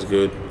training ground is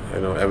good.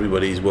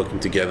 Everybody is working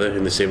together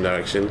in the same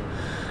direction,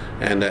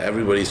 and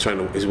everybody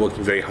is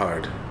working very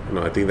hard.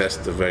 I think that's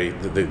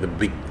the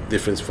big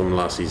difference from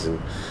last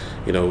season.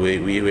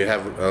 We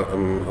have a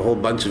whole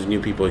bunch of new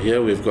people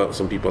here. We've got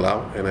some people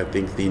out, and I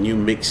think the new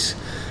mix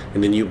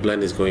and the new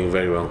blend is going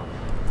very well.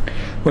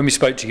 When we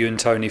spoke to you and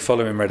Tony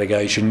following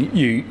relegation,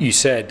 you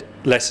said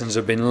lessons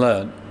have been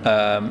learnt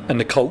and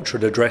the culture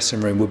of the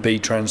dressing room would be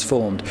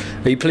transformed.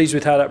 Are you pleased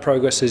with how that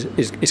progress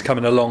is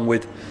coming along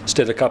with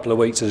still a couple of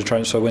weeks of the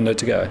transfer window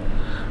to go?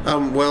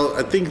 Well,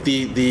 I think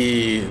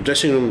the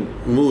dressing room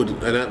mood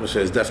and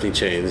atmosphere has definitely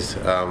changed.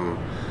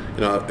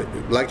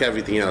 Like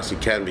everything else,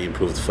 it can be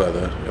improved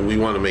further, and we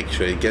want to make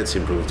sure it gets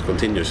improved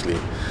continuously.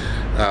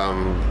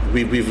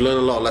 We've learned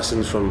a lot of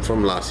lessons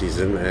from last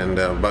season, and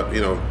but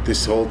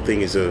this whole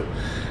thing is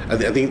I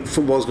think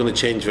football's going to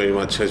change very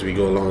much as we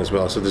go along as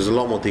well. So there's a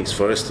lot more things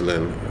for us to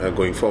learn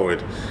going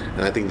forward,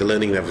 and I think the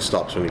learning never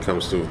stops when it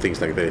comes to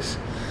things like this.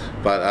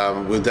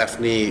 But we're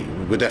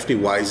definitely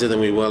wiser than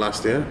we were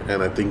last year,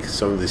 and I think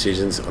some of the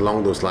decisions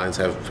along those lines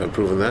have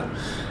proven that.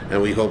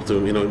 And we hope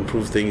to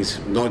improve things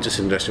not just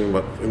in dressing room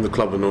but in the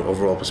club and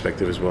overall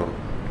perspective as well.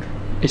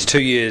 It's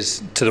 2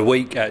 years to the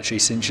week actually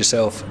since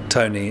yourself,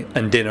 Tony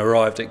and Din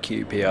arrived at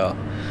QPR.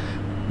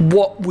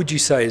 What would you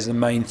say is the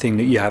main thing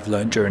that you have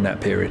learned during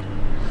that period?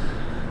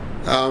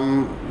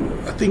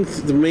 I think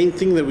the main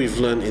thing that we've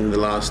learned in the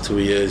last 2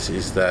 years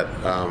is that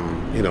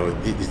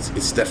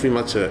it's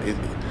definitely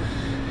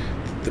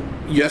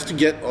you have to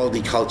get all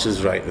the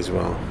cultures right as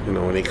well.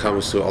 When it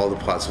comes to all the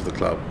parts of the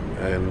club,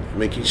 and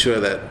making sure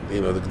that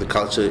the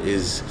culture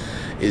is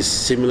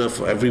similar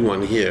for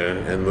everyone here,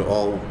 and we're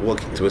all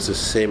working towards the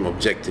same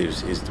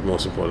objectives is the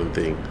most important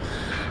thing.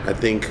 I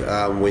think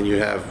when you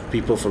have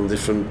people from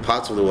different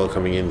parts of the world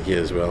coming in here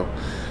as well,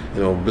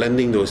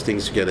 blending those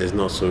things together is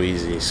not so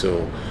easy.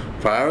 So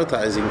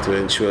prioritizing to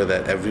ensure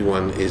that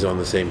everyone is on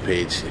the same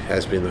page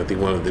has been, I think,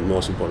 one of the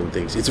most important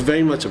things. It's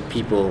very much a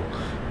people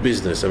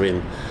business. I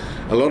mean,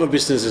 a lot of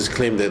businesses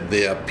claim that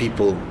they are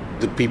people,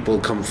 the people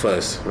come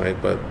first, right?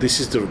 But this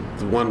is the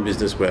one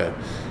business where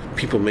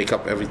people make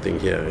up everything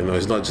here.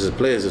 It's not just the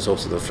players, it's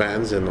also the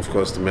fans, and of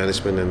course the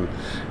management and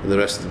the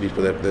rest of the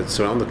people that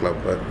surround the club.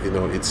 But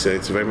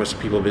it's very much a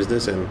people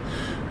business, and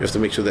we have to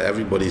make sure that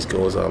everybody's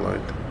goals are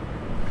aligned.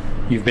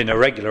 You've been a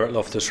regular at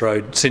Loftus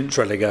Road since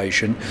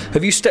relegation.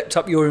 Have you stepped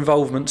up your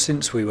involvement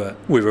since we were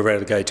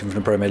relegated from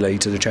the Premier League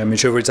to the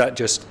Championship, or is that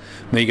just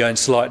me going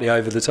slightly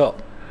over the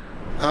top?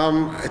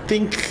 I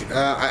think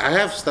I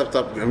have stepped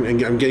up.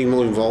 I'm getting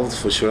more involved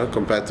for sure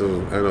compared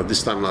to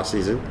this time last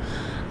season.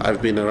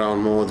 I've been around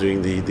more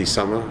during the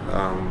summer.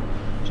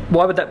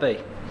 Why would that be?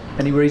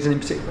 Any reason in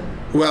particular?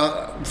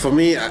 Well, for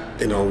me,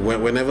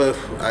 whenever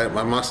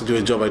I'm asked to do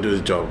a job, I do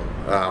the job.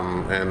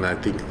 And I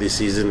think this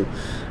season,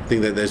 I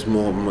think that there's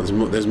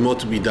more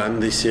to be done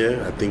this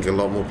year. I think a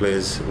lot more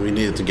players we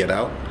needed to get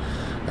out.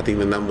 I think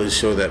the numbers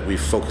show that we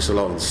focus a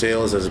lot on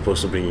sales as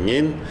opposed to bringing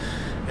in.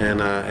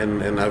 And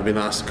I've been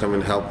asked to come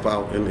and help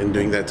out in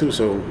doing that too.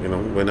 So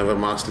whenever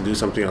I'm asked to do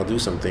something, I'll do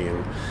something,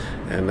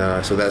 and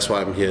so that's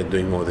why I'm here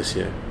doing more this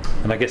year.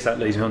 And I guess that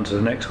leads me on to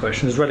the next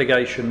question: has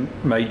relegation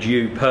made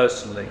you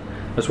personally,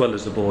 as well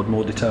as the board,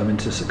 more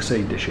determined to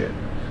succeed this year?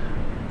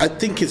 I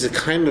think it's a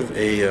kind of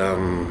a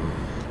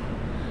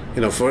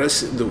for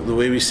us the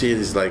way we see it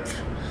is like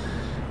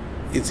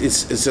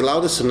it's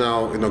allowed us to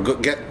now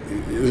get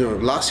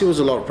last year was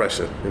a lot of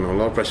pressure, a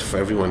lot of pressure for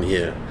everyone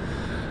here.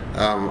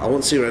 I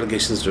won't say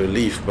relegation is a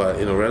relief, but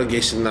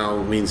relegation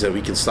now means that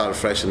we can start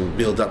afresh and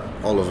build up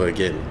all over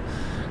again.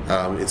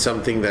 It's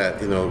something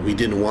that we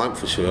didn't want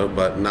for sure,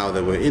 but now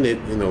that we're in it,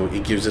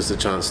 it gives us the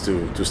chance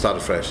to start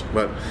afresh.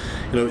 But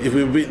if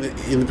we were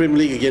in the Premier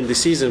League again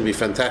this season, it'd be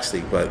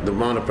fantastic. But the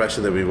amount of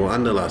pressure that we were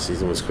under last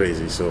season was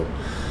crazy. So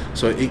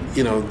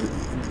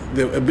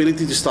the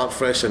ability to start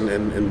fresh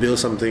and build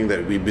something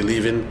that we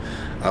believe in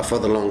for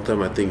the long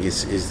term, I think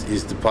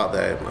is the part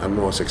that I'm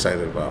most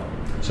excited about.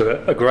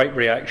 So a great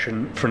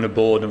reaction from the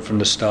board and from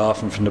the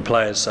staff and from the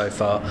players so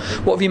far.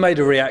 What have you made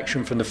a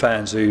reaction from the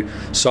fans who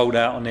sold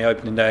out on the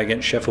opening day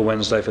against Sheffield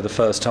Wednesday for the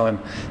first time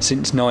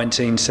since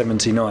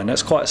 1979?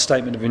 That's quite a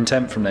statement of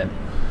intent from them.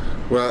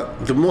 Well,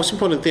 the most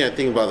important thing I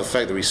think about the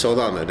fact that we sold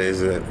out that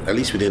is that at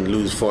least we didn't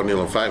lose 4-0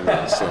 or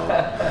 5-0. So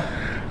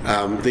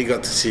they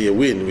got to see a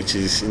win, which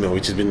has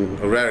been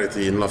a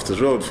rarity in Loftus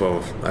Road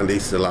for at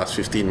least the last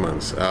 15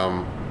 months.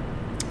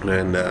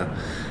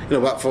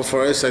 But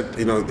for us,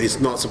 it's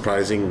not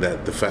surprising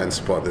that the fans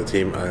support the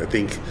team. I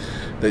think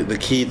the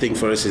key thing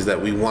for us is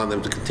that we want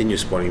them to continue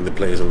supporting the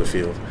players on the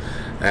field,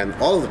 and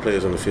all of the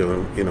players on the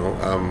field.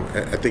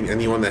 I think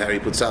anyone that Harry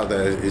puts out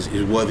there is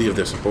worthy of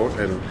their support,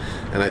 and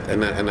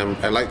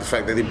I like the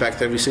fact that they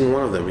backed every single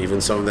one of them,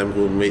 even some of them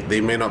who they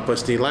may not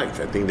personally like.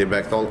 I think they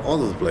backed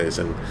all of the players,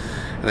 and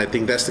I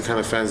think that's the kind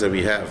of fans that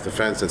we have, the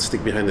fans that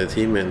stick behind their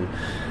team and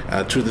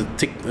through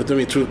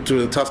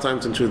the tough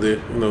times and through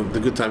the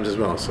good times as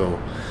well. So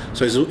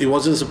it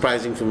wasn't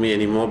surprising for me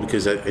anymore,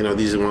 because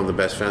these are one of the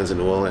best fans in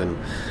the world, and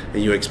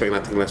you expect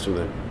nothing less from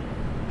them.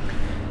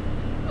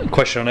 A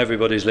question on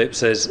everybody's lips.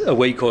 There's a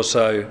week or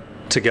so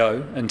to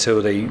go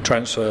until the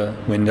transfer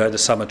window, the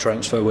summer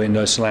transfer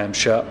window, slams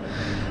shut.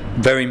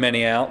 Very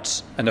many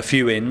outs and a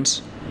few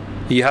ins.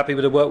 Are you happy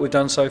with the work we've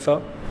done so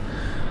far?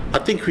 I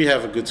think we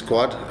have a good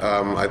squad.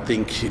 I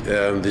think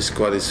this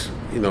squad is,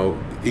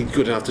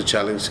 good enough to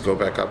challenge to go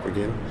back up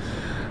again.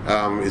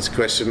 It's a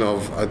question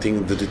of, I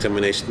think, the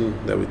determination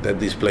that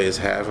these players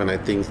have, and I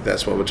think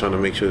that's what we're trying to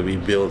make sure that we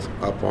build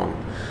up on.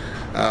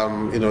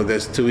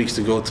 There's 2 weeks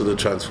to go till the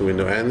transfer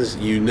window ends.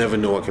 You never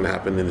know what can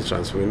happen in the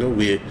transfer window.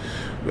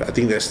 I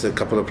think there's a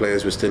couple of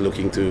players we're still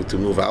looking to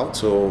move out,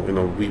 so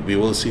we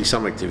will see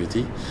some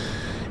activity.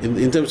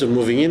 In terms of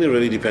moving in, it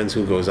really depends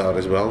who goes out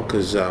as well,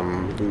 because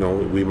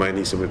we might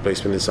need some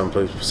replacement in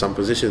some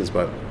positions.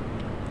 But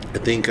I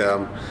think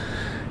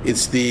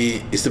it's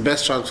the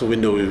best transfer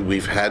window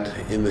we've had,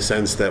 in the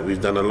sense that we've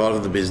done a lot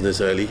of the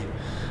business early,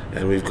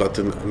 and we've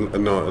gotten a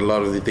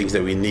lot of the things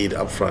that we need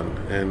up front,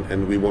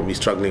 and we won't be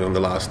struggling on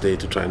the last day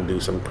to try and do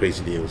some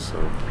crazy deals.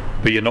 So.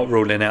 But you're not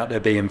ruling out there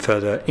being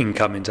further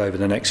incomings over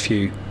the next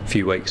few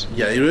weeks?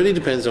 Yeah, it really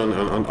depends on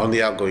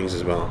the outgoings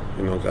as well.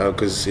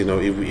 Because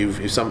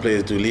if some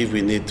players do leave,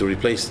 we need to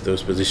replace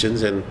those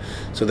positions, and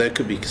so there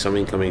could be some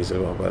incomings as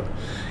well. But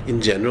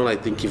in general, I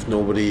think if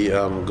nobody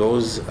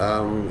goes,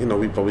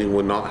 we probably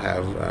would not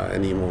have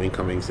any more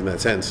incomings in that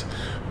sense.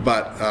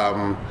 But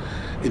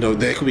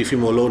there could be a few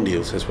more loan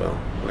deals as well,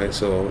 right?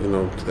 So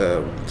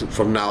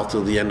from now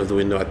till the end of the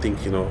window, I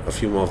think a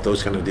few more of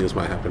those kind of deals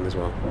might happen as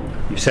well.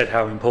 You've said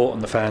how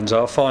important the fans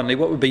are. Finally,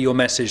 what would be your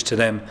message to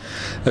them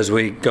as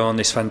we go on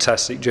this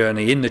fantastic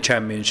journey in the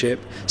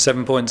Championship?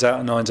 7 points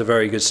out of 9 is a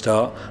very good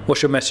start.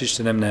 What's your message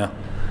to them now?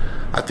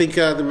 I think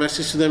the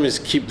message to them is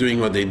keep doing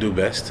what they do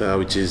best,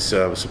 which is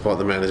support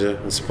the manager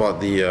and support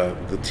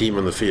the team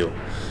on the field.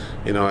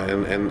 And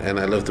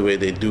I love the way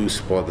they do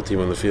support the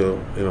team on the field,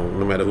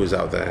 no matter who's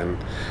out there,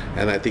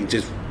 and I think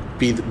just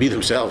be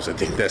themselves. I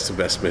think that's the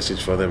best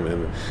message for them,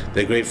 and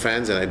they're great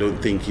fans, and I don't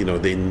think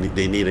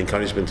they need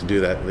encouragement to do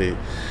that.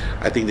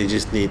 I think they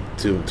just need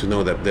to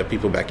know that there are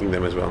people backing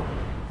them as well.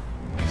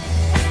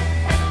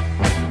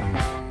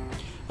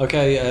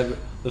 Okay,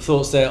 the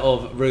thoughts there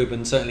of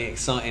Ruben, certainly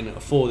exciting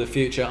for the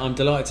future. I'm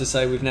delighted to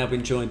say we've now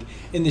been joined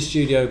in the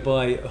studio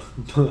by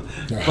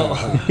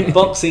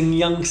boxing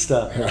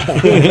youngster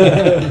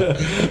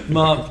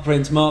Mark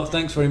Prince. Mark,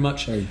 thanks very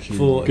much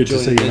for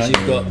joining us.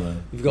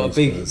 You've got a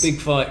big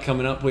fight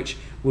coming up, which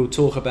we'll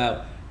talk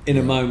about in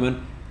a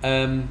moment.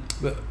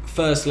 But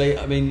firstly,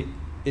 I mean,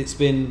 it's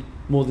been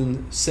more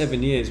than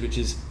 7 years, which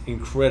is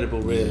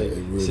incredible,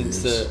 really,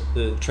 since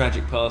the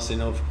tragic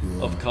passing of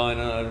Kiyan.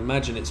 I'd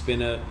imagine it's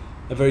been a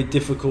very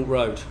difficult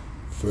road.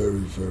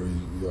 Very,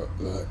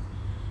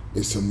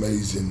 it's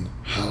amazing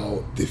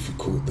how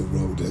difficult the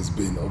road has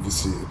been.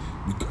 Obviously,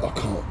 I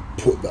can't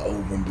put that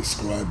over and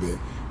describe it,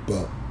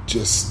 but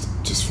just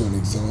for an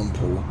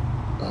example,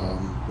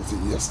 was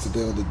it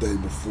yesterday or the day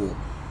before?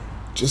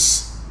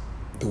 Just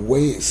the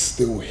way it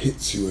still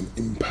hits you and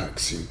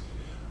impacts you.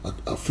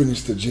 I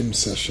finished the gym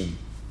session.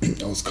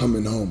 I was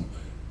coming home,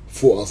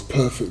 thought I was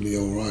perfectly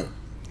all right,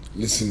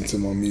 listening to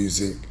my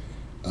music.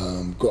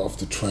 Got off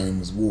the train,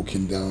 was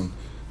walking down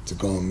to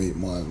go and meet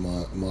my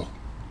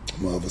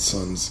other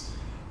sons,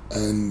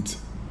 and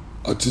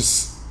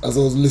as I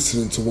was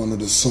listening to one of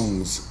the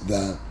songs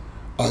that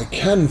I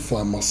can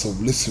find myself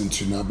listening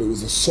to now, but it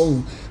was a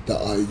song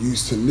that I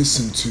used to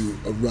listen to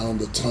around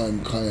the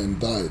time Kiyan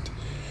died,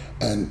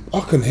 and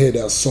I can hear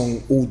that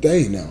song all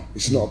day now.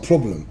 It's not a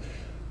problem,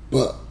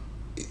 but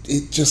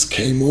it just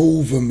came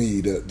over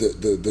me,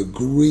 the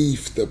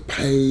grief, the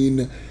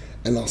pain,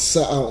 and I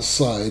sat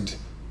outside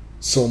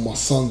so my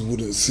sons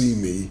wouldn't see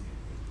me,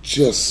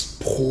 just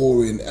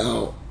pouring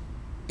out,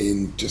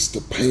 in just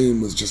the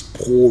pain was just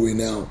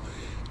pouring out.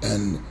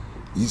 And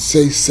you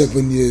say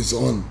 7 years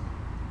on,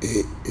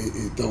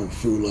 it don't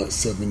feel like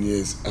 7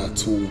 years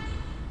at all,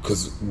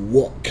 because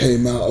what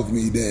came out of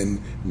me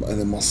then, and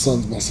then my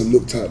sons must have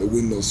looked out the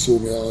window, saw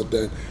me out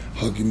there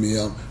hugging me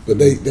up, but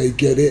they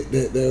get it,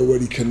 they're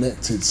already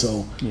connected,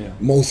 so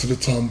most of the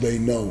time they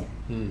know,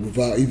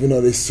 without, even though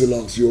they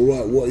still ask, "You all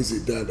right? What is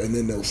it, Dad?" And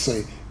then they'll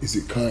say, "Is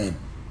it Kiyan?"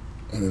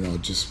 And then I'll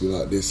just be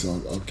like this,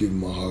 and I'll give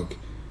them a hug,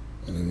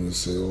 and then we'll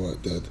say, "All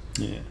right, Dad,"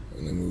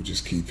 and then we'll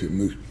just keep it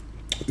moving,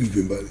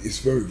 but it's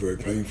very, very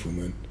painful,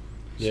 man.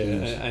 Yeah,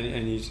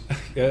 and you,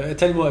 I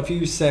tell you what, if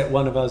you set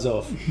one of us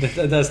off,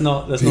 that's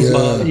not part of the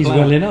plan. He's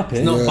welling up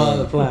here. It's not part of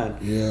the plan.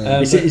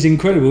 It's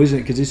incredible, isn't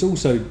it? Because it's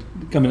also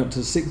coming up to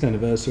the 6th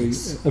anniversary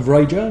of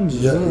Ray Jones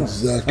as well.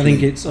 Exactly. I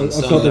think it's.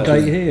 I've got the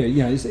date here.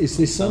 Yeah, it's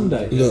this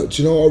Sunday. Look,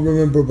 do you know what I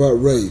remember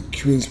about Ray?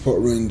 Queen's Park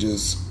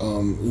Rangers.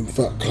 In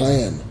fact,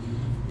 Kiyan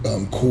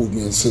called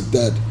me and said,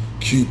 "Dad,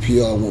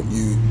 QPR want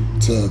you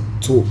to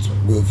talk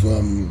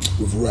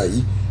with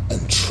Ray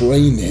and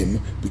train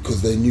him,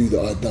 because they knew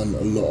that I'd done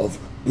a lot of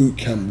boot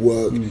camp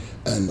work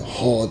and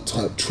hard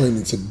type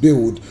training to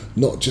build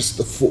not just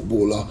the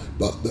footballer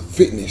but the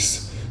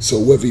fitness. So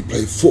whether he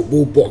played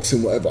football,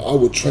 boxing, whatever, I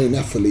would train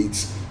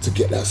athletes to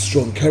get that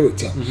strong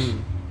character."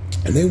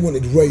 And they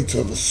wanted Ray to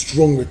have a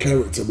stronger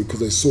character because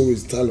they saw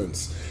his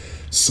talents.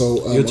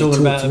 So you're talking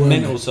about the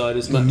mental side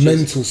as much as the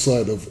mental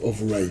side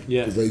of Ray,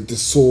 because they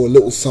just saw a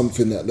little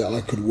something that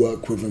I could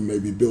work with and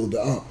maybe build it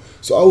up.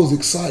 So I was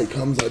excited.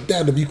 I was like,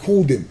 "Dad, have you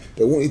called him?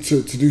 They wanted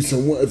to do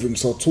some work with him."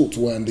 So I talked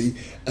to Andy.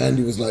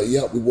 Andy was like,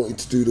 "Yeah, we wanted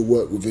to do the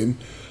work with him."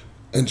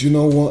 And you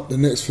know what? The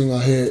next thing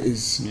I hear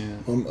is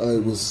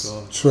it was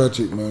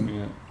tragic,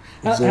 man.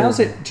 How's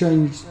it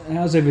changed?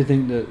 How's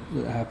everything that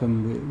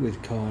happened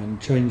with Kiyan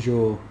changed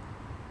your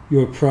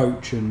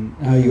approach and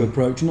how you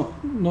approach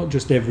not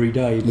just every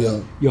day,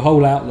 but your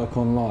whole outlook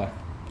on life?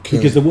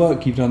 Because the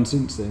work you've done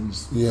since then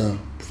is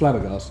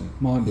flabbergasting,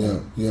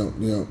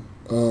 mind-blowing.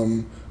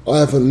 I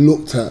haven't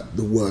looked at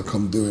the work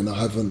I'm doing. I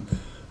haven't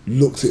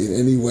looked at it in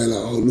any way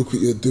like, "Oh, look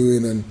what you're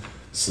doing." And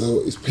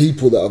so it's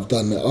people that have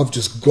done that. I've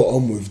just got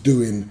on with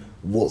doing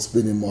what's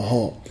been in my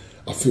heart.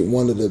 I think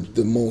one of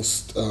the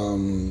most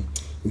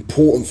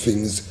important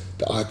things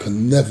that I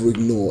can never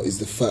ignore is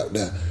the fact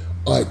that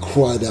I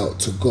cried out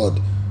to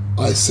God.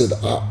 I said,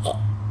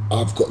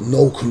 I've got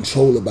no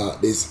control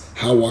about this,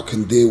 how I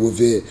can deal with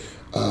it.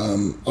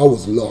 I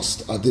was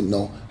lost. I didn't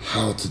know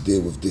how to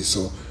deal with this,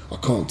 so I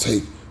can't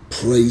take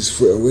praise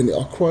for it or anything.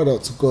 I cried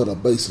out to God. I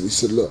basically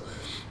said, "Look,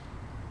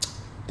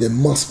 there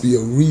must be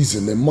a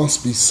reason. There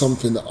must be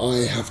something that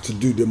I have to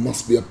do. There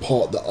must be a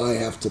part that I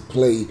have to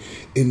play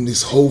in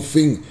this whole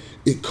thing.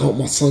 It can't.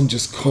 My son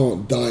just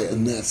can't die,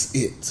 and that's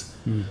it."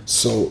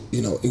 So,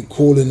 in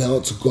calling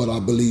out to God,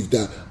 I believe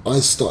that I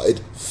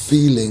started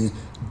feeling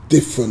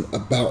different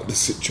about the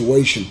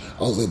situation.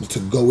 I was able to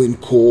go in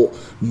court,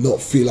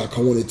 not feel like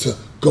I wanted to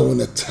go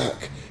and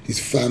attack his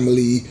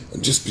family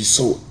and just be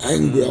so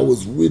angry. I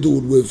was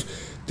riddled with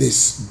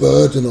this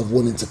burden of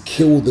wanting to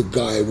kill the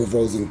guy, whether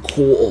I was in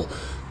court or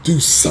do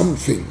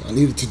something. I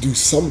needed to do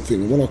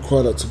something. And when I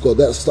cried out to God,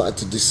 that started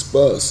to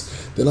disperse.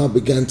 Then I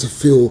began to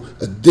feel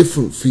a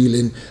different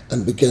feeling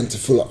and began to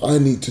feel like I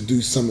need to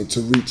do something to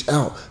reach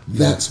out.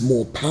 That's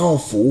more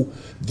powerful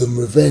than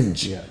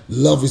revenge.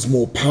 Love is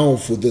more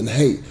powerful than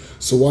hate.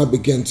 So I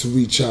began to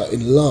reach out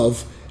in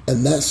love,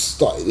 and that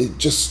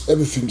started,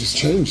 everything just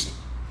changed.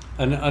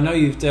 And I know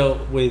you've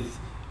dealt with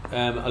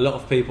a lot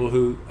of people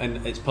who,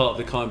 and it's part of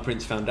the Kiyan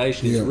Prince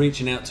Foundation, is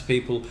reaching out to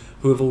people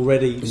who have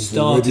already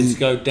started to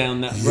go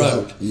down that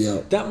road.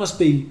 That must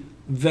be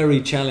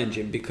very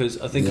challenging, because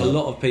I think a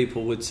lot of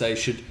people would say,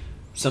 should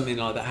something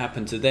like that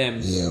happen to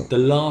them, the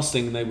last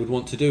thing they would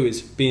want to do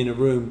is be in a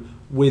room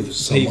with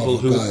people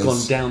who have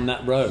gone down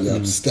that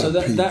road. So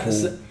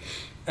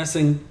that's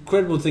an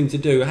incredible thing to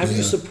do. Have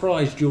you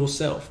surprised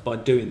yourself by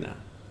doing that?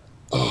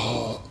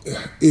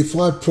 If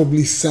I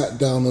probably sat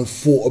down and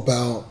thought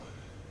about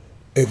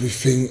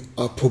everything,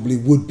 I probably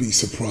would be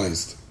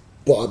surprised.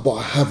 But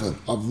I haven't.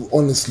 I've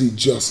honestly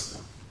just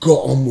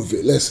got on with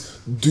it. Let's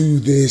do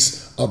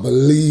this. I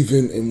believe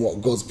in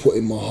what God's put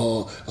in my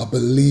heart. I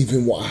believe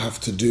in what I have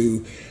to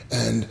do.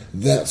 And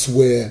that's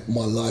where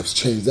my life's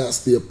changed.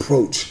 That's the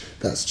approach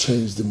that's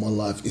changed in my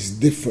life. It's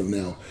different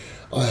now.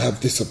 I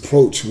have this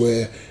approach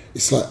where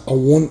it's like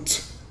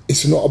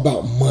it's not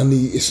about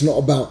money, it's not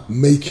about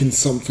making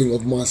something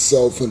of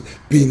myself and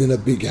being in a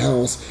big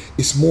house.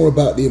 It's more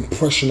about the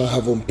impression I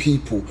have on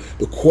people,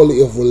 the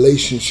quality of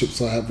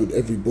relationships I have with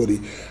everybody,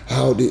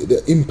 how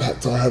the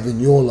impact I have in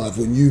your life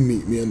when you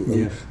meet me.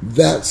 And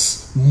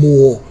that's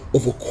more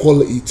of a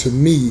quality to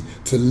me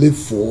to live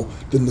for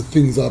than the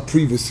things I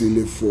previously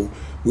lived for.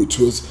 which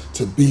was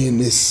to be in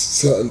this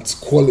certain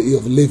quality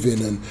of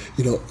living, and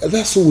you know,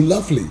 that's all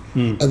lovely,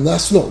 and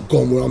that's not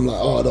gone where I'm like,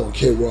 oh, I don't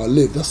care where I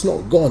live. That's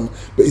not gone,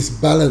 but it's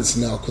balanced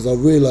now, because I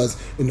realised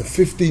in the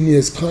 15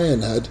 years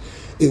Kiyan had,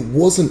 it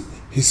wasn't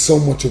so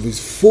much of his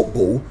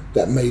football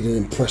that made an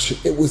impression.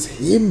 It was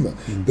him,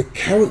 the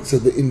character,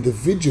 the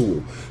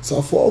individual. So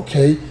I thought,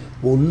 okay,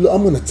 well,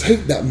 I'm going to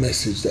take that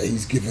message that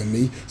he's given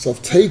me. So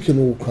I've taken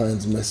all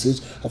kinds of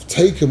message. I've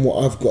taken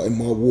what I've got in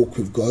my walk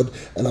with God,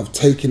 and I've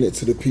taken it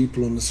to the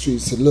people on the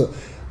street. Said, look,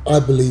 I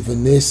believe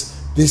in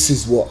this. This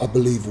is what I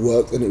believe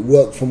worked, and it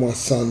worked for my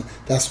son.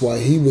 That's why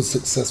he was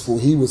successful.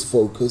 He was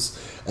focused,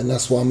 and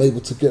that's why I'm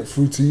able to get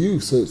through to you.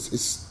 So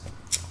it's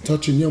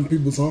touching young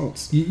people's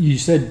hearts. You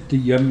said that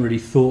you haven't really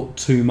thought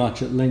too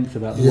much at length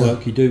about the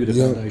work you do with the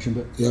foundation,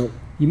 but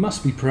you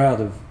must be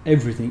proud of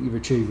everything you've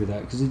achieved with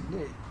that, because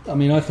I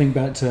mean, I think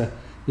back to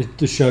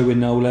the show with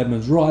Noel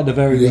Edmonds right at the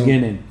very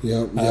beginning,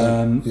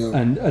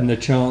 and the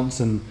chance,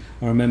 and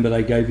I remember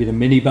they gave you the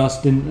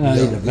minibus, didn't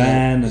they? The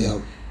van,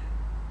 and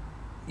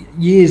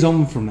years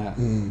on from that,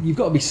 you've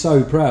got to be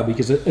so proud,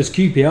 because as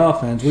QPR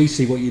fans, we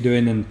see what you're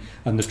doing,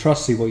 and the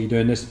trust see what you're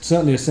doing. There's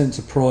certainly a sense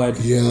of pride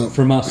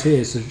from us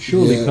here, so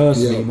surely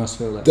personally you must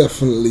feel that.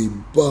 Definitely,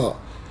 but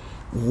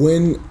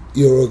when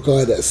you're a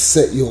guy that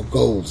set your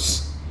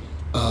goals,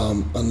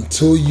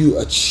 until you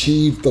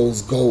achieve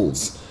those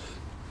goals,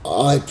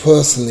 I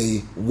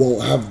personally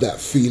won't have that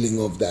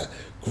feeling of that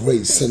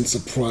great sense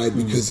of pride,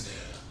 because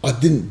I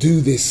didn't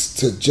do this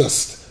to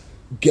just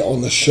get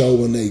on the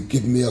show and they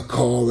give me a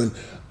car, and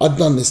I've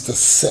done this to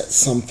set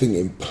something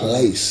in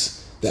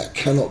place that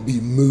cannot be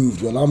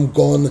moved. When I'm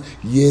gone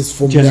years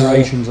from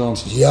generations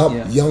now,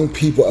 on, young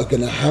people are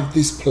going to have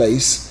this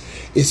place.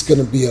 It's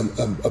going to be a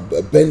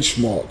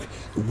benchmark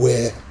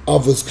where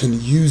others can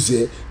use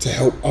it to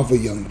help other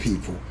young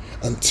people.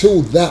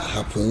 Until that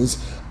happens,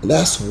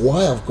 that's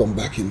why I've gone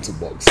back into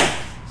boxing,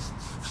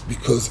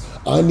 because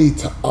I need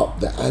to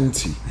up the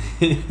ante,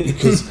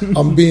 because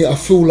I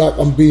feel like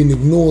I'm being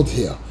ignored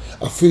here.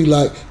 I feel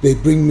like they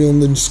bring me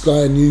on the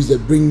Sky News, they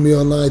bring me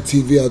on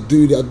ITV, I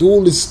do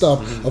all this stuff.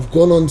 I've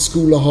gone on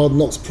School of Hard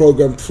Knocks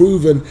program,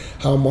 proven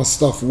how my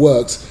stuff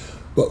works,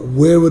 but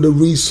where are the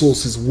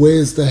resources?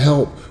 Where's the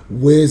help?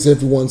 Where's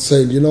everyone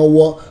saying, you know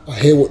what, I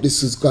hear what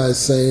this guy is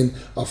saying,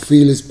 I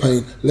feel his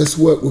pain, let's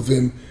work with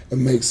him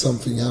and make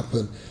something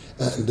happen.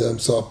 And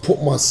so I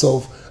put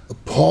myself a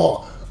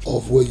part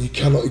of where you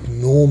cannot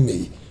ignore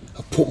me.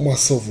 I put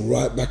myself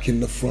right back in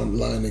the front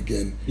line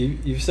again.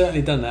 You've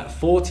certainly done that.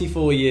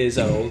 44 years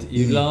old.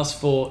 You last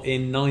fought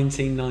in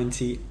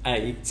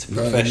 1998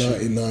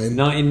 professionally.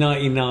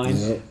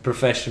 1999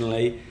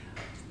 professionally,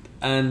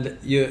 and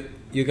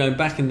you're going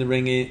back in the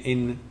ring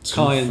in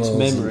Kiyan's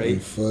memory.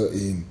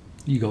 2013.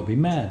 You got to be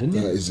mad, didn't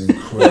you? That is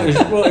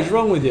incredible. What is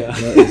wrong with you?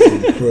 That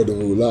is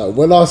incredible. Like,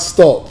 when I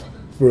stop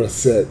for a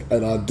sec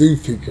and I do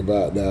think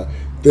about that,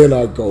 then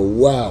I go,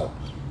 wow,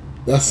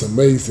 that's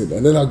amazing,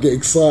 and then I get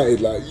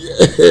excited, like,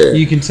 yeah.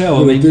 You can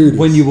tell. I mean,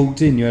 when you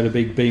walked in, you had a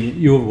big beam.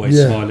 You're always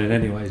smiling,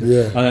 anyway.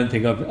 Yeah. I don't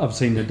think I've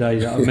seen the day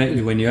that I've met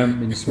you when you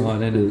haven't been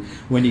smiling. And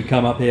when you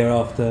come up here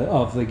after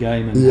the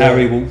game, and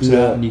Harry walks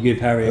out, and you give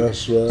Harry.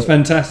 That's right. It's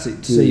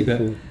fantastic to see.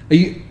 But are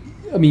you?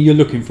 I mean, you're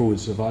looking forward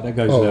to the fight. That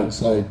goes without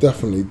saying. Oh,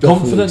 definitely.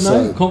 Confident,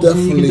 no? Confident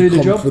you can do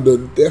the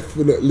job?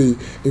 Definitely.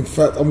 In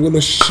fact, I'm going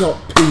to shock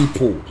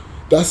people.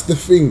 That's the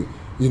thing.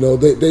 You know,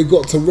 they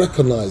got to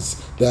recognise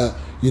that,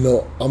 you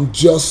know, I'm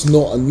just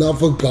not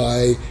another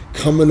guy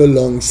coming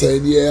along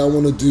saying, yeah, I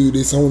want to do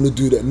this, I want to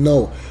do that.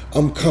 No,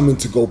 I'm coming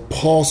to go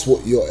past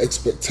what your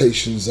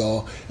expectations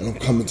are, and I'm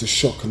coming to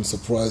shock and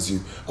surprise you.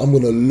 I'm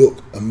going to look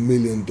 $1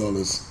 million.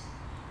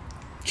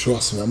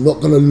 Trust me, I'm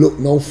not going to look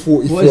no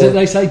 44. What is it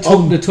they say?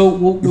 Talk the talk,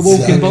 walk the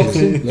walk in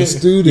boxing. Let's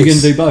do this. You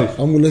can do both.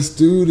 Let's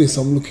do this.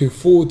 I'm looking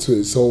forward to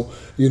it. So,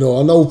 you know,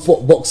 I know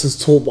boxers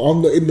talk, but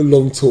I'm not in the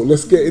long talk.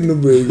 Let's get in the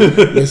ring.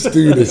 Let's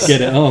do this. Let's get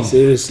it on.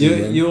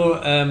 Seriously,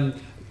 you're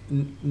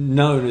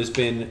known as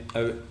being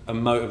a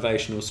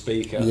motivational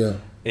speaker.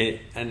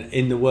 And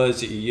in the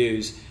words that you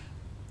use,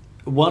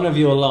 one of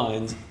your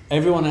lines,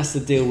 everyone has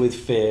to deal with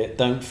fear.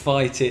 Don't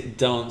fight it,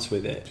 dance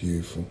with it.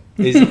 Beautiful.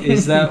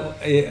 Is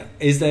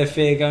there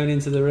fear going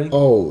into the ring?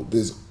 Oh,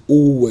 there's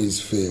always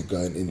fear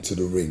going into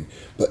the ring,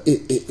 but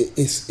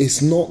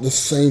it's not the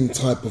same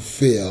type of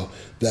fear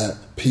that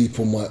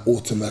people might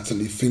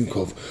automatically think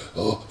of.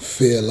 Oh,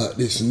 fear like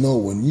this. No,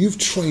 when you've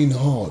trained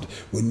hard,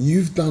 when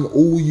you've done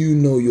all you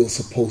know you're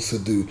supposed to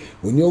do,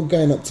 when you're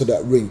going up to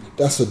that ring,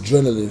 that's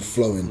adrenaline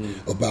flowing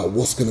about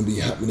what's going to be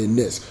happening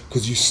next,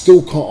 because you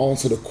still can't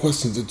answer the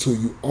questions until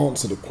you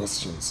answer the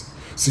questions.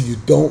 So you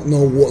don't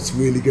know what's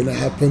really going to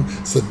happen.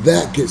 So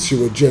that gets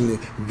your adrenaline.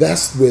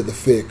 That's where the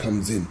fear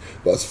comes in.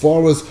 But as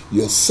far as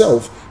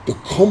yourself, the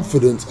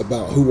confidence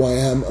about who I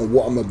am and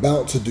what I'm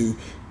about to do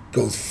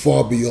goes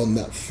far beyond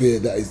that fear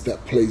that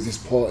plays this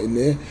part in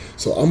there.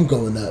 So I'm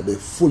going out there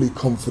fully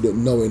confident,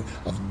 knowing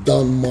I've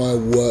done my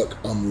work,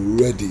 I'm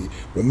ready.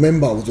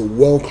 Remember, I was a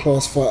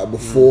world-class fighter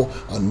before.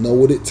 I know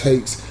what it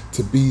takes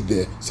to be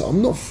there. So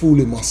I'm not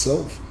fooling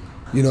myself.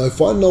 You know,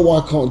 if I know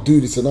I can't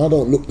do this and I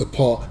don't look the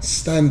part,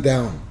 stand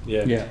down.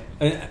 Yeah.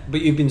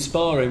 But you've been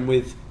sparring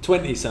with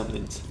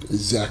 20-somethings.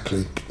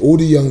 Exactly. All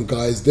the young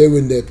guys, they're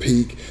in their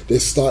peak. They're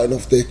starting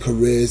off their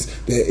careers.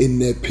 They're in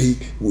their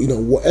peak. You know,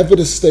 whatever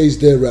the stage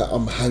they're at,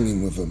 I'm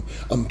hanging with them.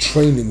 I'm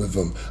training with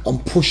them. I'm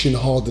pushing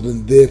harder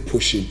than they're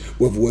pushing.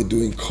 Whether we're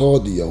doing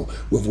cardio,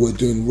 whether we're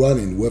doing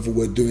running, whether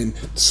we're doing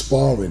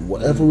sparring,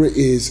 whatever it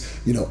is,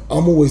 you know,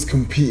 I'm always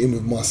competing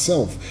with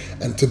myself.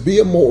 And to be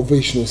a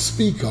motivational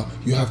speaker,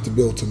 you have to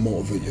be able to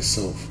motivate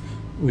yourself.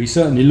 Well, you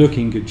certainly look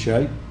in good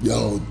shape.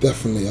 Yo,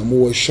 definitely. I'm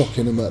always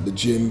shocking him at the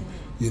gym.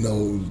 You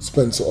know,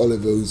 Spencer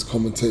Oliver, who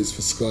commentates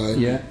for Sky,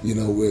 you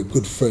know, we're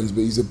good friends,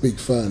 but he's a big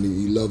fan.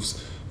 He loves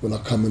when I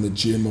come in the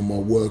gym on my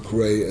work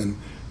rate, and,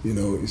 you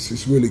know,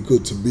 it's really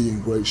good to be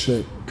in great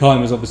shape. Kiyan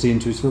was obviously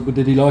into his football.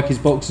 Did he like his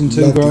boxing too,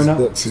 Loved growing his up?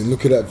 boxing.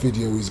 Look at that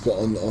video he's got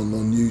on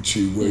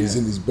YouTube where he's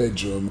in his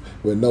bedroom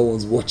where no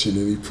one's watching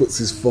him. He puts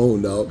his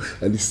phone out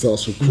and he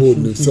starts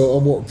recording him. So,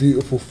 what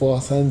beautiful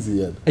fast hands he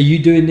had. Are you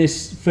doing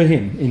this for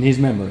him, in his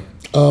memory?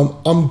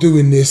 I'm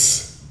doing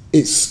this.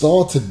 It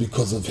started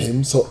because of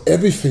him, so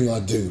everything I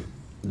do,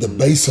 the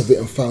base of it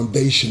and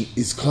foundation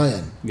is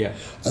Kiyan. Yeah.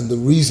 And the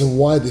reason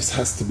why this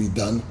has to be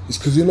done is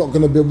because you're not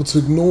going to be able to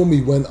ignore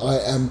me when I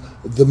am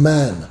the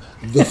man,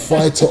 the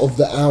fighter of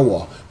the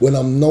hour. When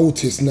I'm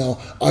noticed now,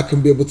 I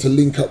can be able to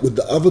link up with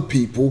the other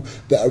people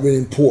that are in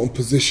important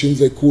positions.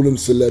 They call them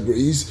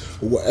celebrities,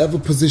 or whatever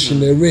position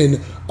they're in.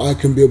 I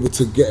can be able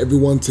to get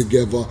everyone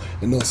together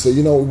and they'll say,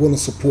 you know, we want to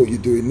support you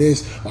doing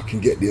this. I can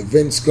get the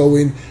events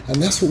going,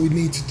 and that's what we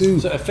need to do.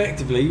 So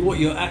effectively, what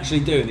you're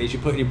actually doing is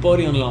you're putting your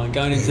body online,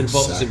 going into the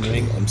boxing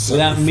ring I'm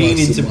without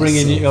meaning to sacrificing bring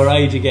in myself. your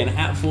age again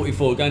at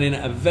 44, going in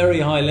at a very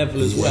high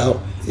level as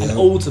well. And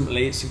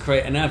ultimately, it's to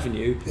create an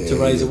avenue to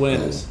raise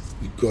awareness.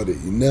 You got it,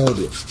 you nailed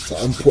it. So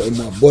I'm putting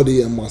my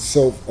body and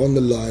myself on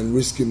the line,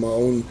 risking my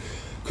own,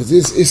 because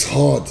it's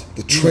hard.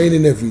 The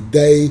training every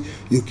day,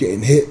 you're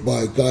getting hit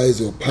by guys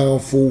who are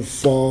powerful,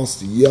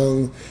 fast,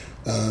 young.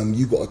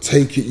 You got to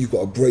take it, you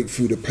got to break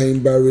through the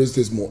pain barriers.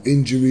 There's more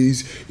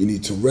injuries, you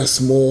need to rest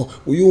more.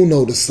 We all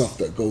know the stuff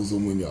that goes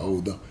on when you're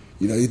older.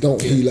 You know, you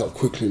don't heal up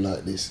quickly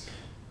like this.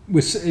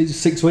 It's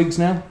 6 weeks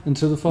now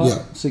until the fight?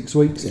 Yeah. 6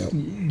 weeks. Yeah.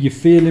 You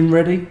feeling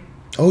ready?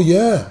 Oh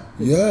yeah.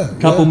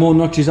 Couple more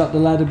notches up the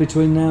ladder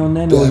between now and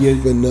then?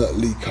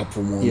 Definitely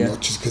couple more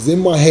notches, because in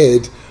my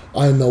head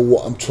I know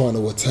what I'm trying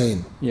to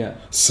attain. Yeah.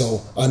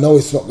 So I know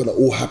it's not going to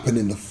all happen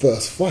in the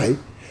first fight,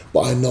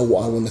 but I know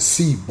what I want to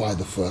see by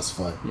the first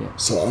fight. Yeah.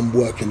 So I'm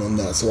working on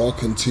that. So I'll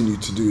continue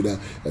to do that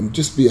and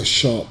just be a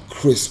sharp,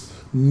 crisp,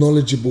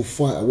 knowledgeable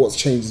fighter. What's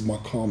changed is my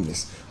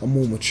calmness. I'm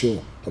more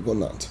mature. I've got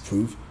nothing to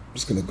prove. I'm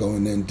just going to go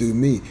in there and do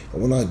me.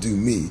 And when I do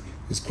me,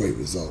 it's great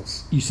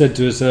results. You said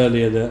to us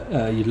earlier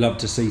that you'd love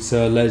to see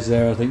Sir Les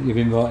there. I think you've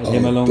invited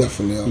him along.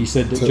 Definitely. You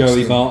said that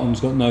Joey Barton's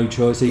got no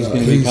choice. He's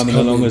going to be coming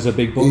along as a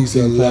big boxing He's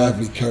a fan.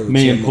 lively character.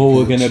 Me and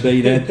Paul are going to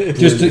be there.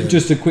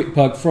 just a quick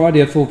plug.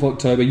 Friday, 4th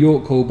October,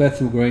 York Hall,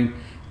 Bethnal Green.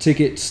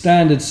 Ticket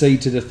standard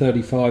seated at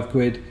 35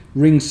 quid.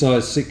 Ring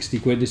size 60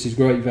 quid. This is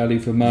great value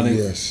for money.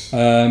 Yes.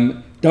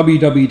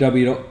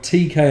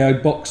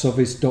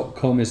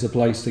 www.tkoboxoffice.com is the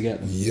place to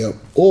get them. Yep.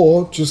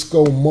 Or just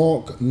go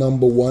Mark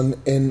number 1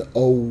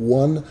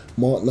 NO1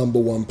 Mark number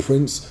 1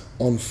 Prince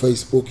on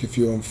Facebook. If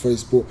you're on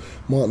Facebook,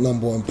 Mark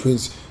number 1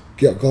 Prince.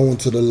 Go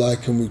onto the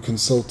like and we can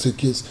sell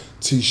tickets,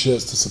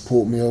 t-shirts to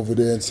support me over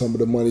there, and some of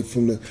the money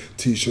from the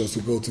t-shirts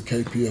will go to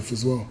KPF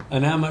as well.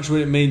 And how much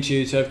would it mean to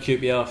you to have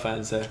QPR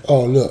fans there?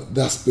 Oh look,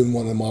 that's been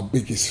one of my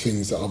biggest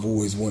things that I've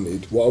always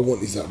wanted. What I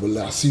want is that, well,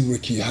 I see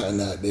Ricky Hatton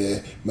out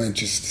there,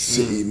 Manchester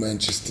City,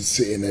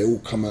 and they all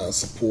come out and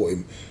support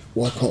him.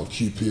 Why can't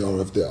QPR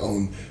have their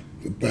own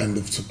band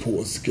of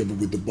supporters together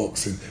with the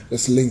boxing?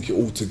 Let's link it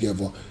all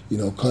together. You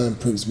know, Kiyan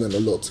Prince meant a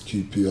lot to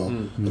QPR,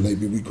 and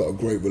maybe we got a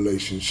great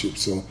relationship.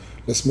 So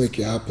let's make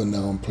it happen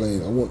now. I'm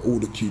playing. I want all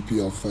the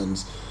QPR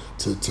fans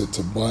to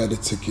buy the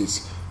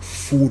tickets,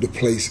 fool the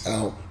place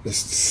out. Let's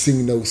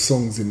sing those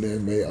songs in there,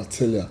 mate. I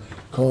tell you,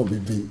 can't be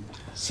beat.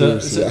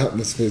 Seriously, the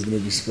atmosphere is going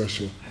to be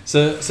special.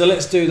 So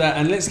let's do that,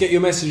 and let's get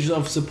your messages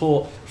of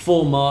support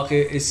for Mark.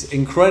 It's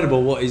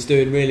incredible what he's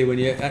doing, really, when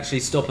you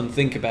actually stop and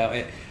think about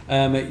it.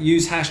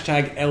 Use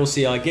hashtag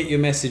LCI, get your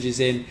messages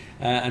in,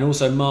 and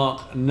also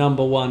Mark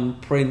number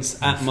 1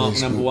 Prince at Mark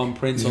number 1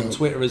 Prince on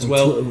Twitter as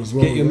well.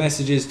 Get your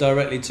messages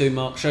directly to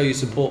Mark, show your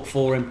support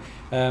for him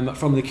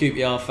from the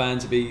QPR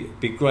fans. It'd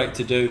be great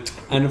to do.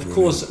 And of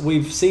course,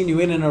 we've seen you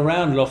in and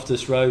around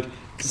Loftus Road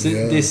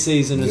this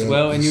season as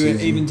well, and you were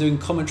even doing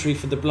commentary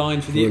for the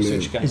blind for the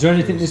Ipswich game. Is there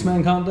anything this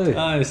man can't do?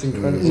 Oh, it's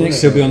incredible.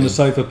 Next he'll be on the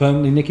sofa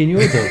permanently nicking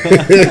your dog.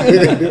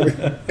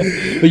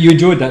 But you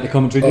enjoyed that, the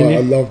commentary, didn't you?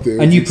 I loved it.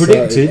 And you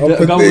predicted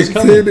that a goal was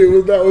coming.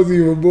 That was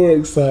even more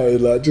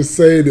exciting. Like, just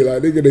saying it,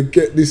 like, they're going to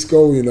get this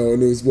goal, you know,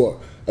 and it was,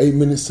 8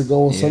 minutes to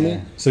go or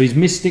something? So he's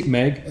Mystic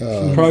Meg,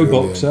 pro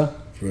boxer.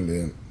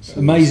 Brilliant.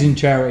 Amazing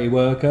charity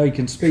worker. He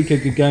can speak a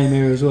good game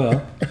here as well.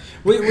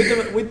 What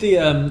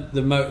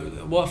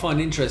I find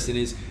interesting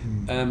is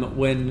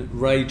when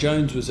Ray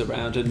Jones was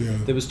around,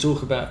 and there was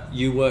talk about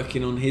you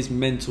working on his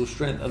mental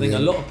strength. I think a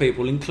lot of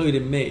people,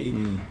 including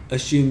me,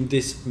 assumed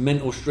this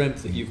mental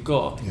strength that you've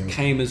got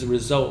came as a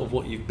result of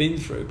what you've been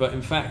through. But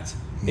in fact,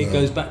 it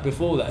goes back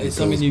before that. It's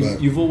something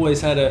you've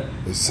always had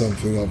It's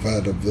something I've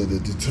had of the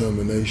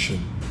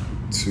determination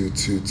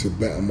to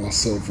better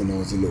myself when I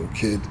was a little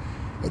kid.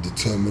 A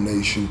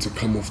determination to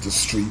come off the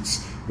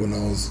streets when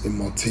I was in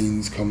my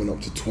teens, coming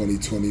up to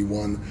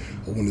 2021.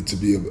 I wanted to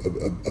be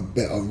a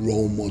better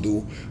role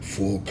model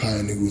for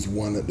Kiyan, who was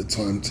 1 at the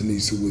time,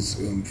 Tanisa was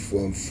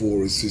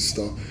 4, his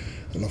sister.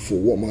 And I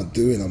thought, what am I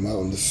doing? I'm out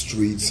on the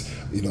streets,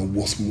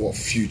 what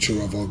future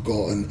have I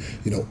got? And,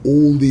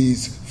 all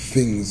these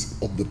things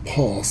of the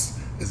past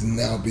has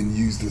now been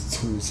used as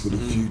tools for the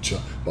future.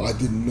 But I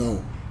didn't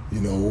know,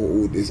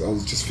 all this. I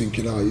was just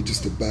thinking, you're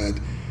just a bad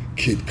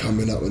kid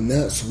coming up, and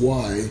that's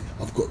why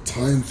I've got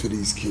time for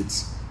these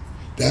kids.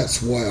 That's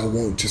why I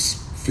won't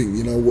just think,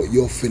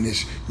 you're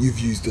finished, you've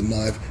used the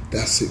knife,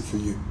 that's it for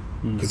you.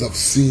 Because I've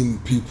seen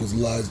people's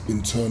lives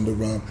been turned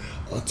around.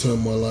 I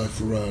turn my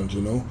life around,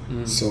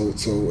 So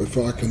if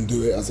I can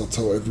do it, as I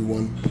tell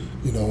everyone,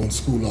 on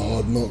School of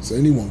Hard Knocks,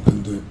 anyone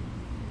can do it.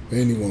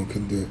 Anyone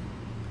can do it.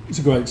 It's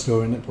a great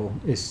story, isn't it, Paul?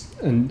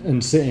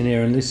 And sitting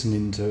here and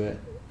listening to it,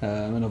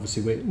 and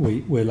obviously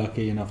we're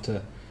lucky enough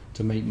to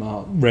meet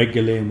Mark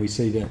regularly, and we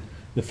see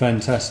the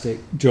fantastic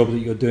job that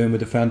you're doing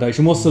with the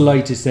foundation. What's the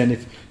latest then,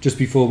 if just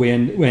before we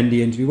end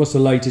the interview, what's the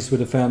latest with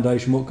the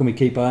foundation? What can we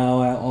keep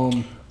our eye out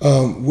on?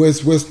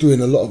 We're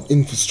doing a lot of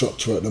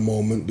infrastructure at the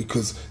moment,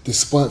 because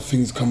despite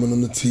things coming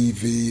on the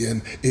TV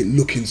and it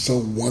looking so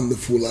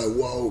wonderful, like,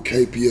 wow,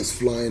 KPS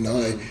flying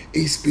high,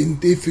 it's been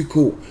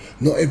difficult.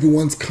 Not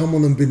everyone's come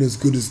on and been as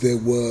good as their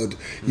word.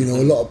 A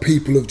lot of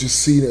people have just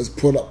seen it as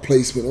product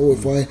placement.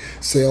 If I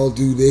say I'll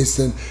do this,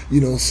 and,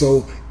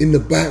 so in the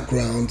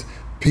background,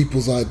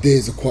 people's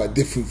ideas are quite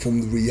different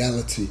from the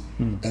reality.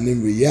 And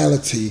in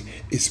reality,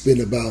 it's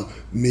been about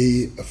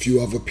me, a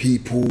few other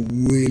people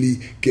really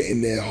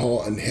getting their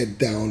heart and head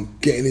down,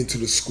 getting into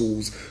the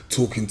schools,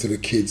 talking to the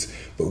kids.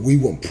 But we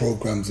want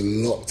programs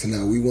locked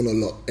now. We want to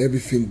lock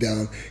everything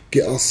down,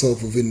 get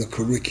ourselves within the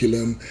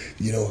curriculum,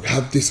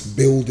 have this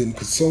building,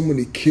 because so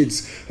many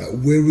kids, like,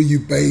 where are you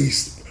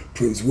based,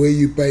 Prince? Where are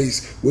you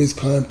based? Where's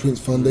Kiyan Prince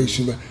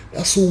Foundation?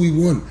 That's all we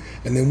want.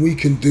 And then we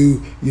can do,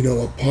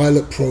 a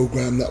pilot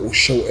program that will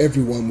show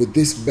everyone, with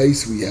this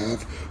base we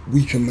have,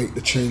 we can make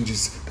the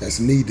changes that's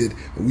needed,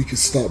 and we can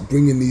start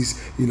bringing these,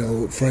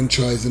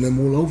 franchising them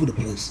all over the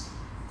place,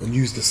 and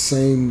use the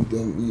same,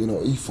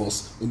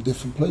 ethos in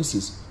different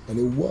places, and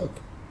it'll work.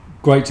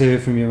 Great to hear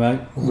from you,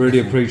 mate. Really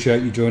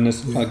appreciate you joining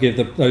us. I'll give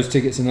those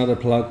tickets another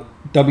plug.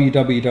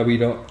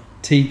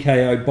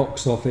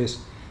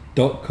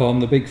 www.tkoboxoffice.com.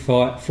 The big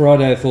fight,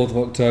 Friday 4th of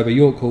October,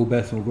 York Hall,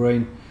 Bethnal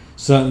Green.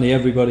 Certainly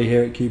everybody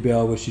here at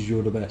QPR wishes you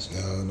all the best.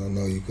 And I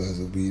know you guys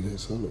will be there,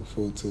 so I look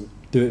forward to it.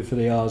 Do it for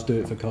the R's, do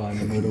it for Kiyan,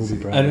 and we'll all be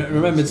proud. And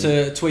remember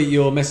to tweet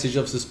your message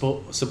of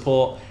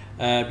support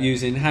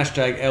using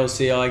hashtag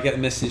LCI. Get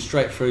the message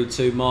straight through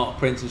to Mark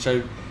Prince, and show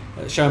him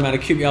how the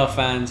QPR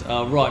fans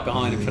are right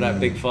behind him for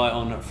that big fight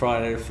on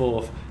Friday the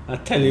 4th. I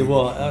tell you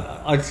what,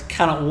 I just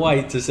cannot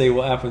wait to see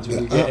what happens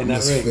when we get in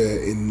that ring. The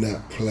atmosphere in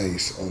that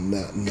place on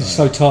that night. It's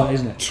so tight,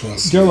 isn't it?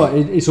 Trust me. Do you know what?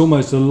 It's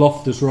almost a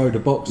Loftus Road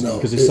of boxing,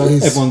 because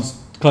everyone's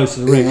close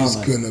to the ring, aren't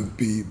they? It's going to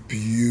be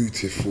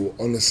beautiful,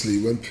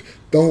 honestly.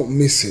 Don't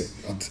miss it.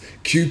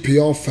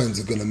 QPR fans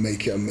are going to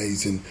make it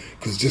amazing,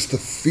 because just the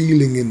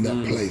feeling in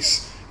that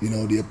place,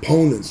 the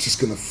opponent's just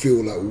going to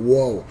feel like,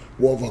 whoa,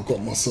 what have I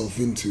got myself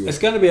into? It's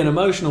going to be an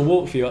emotional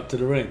walk for you up to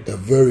the ring. A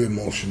very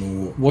emotional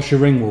walk. What's your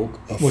ring walk?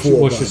 What's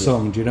your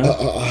song? Do you know?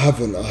 I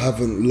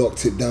haven't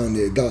locked it down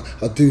yet.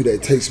 I do that.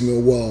 It takes me a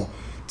while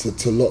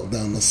to lock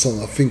down the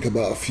song. I think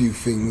about a few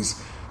things.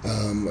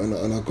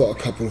 And I've got a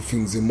couple of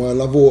things in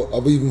mind.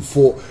 I've even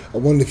thought, I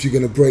wonder if you're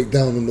going to break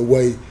down on the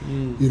way,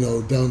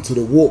 down to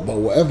the walk. But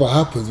whatever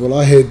happens, when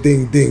I hear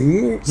ding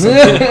ding, he's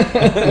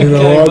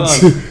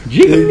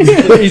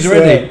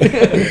ready.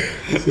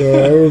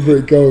 So however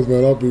it goes,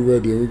 man, I'll be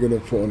ready. We're going to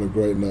put on a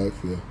great night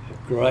for you.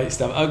 Great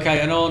stuff. Okay,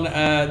 and on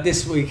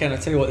this weekend, I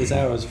tell you what, this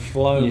hour has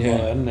flown by,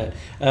 hasn't it?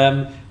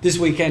 This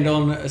weekend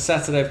on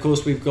Saturday, of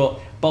course, we've got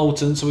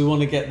Bolton, so we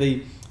want to get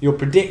your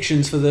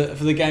predictions for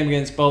the game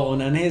against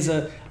Bolton. And here's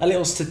a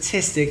little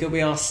statistic. It'll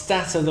be our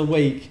stat of the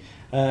week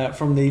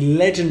from the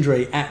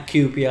legendary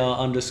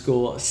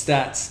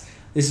 @QPR_stats.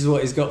 This is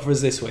what he's got for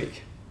us this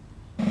week.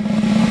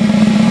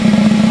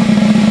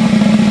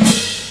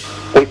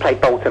 We played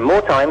Bolton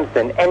more times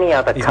than any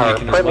other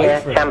current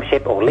Premier,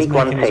 Championship or League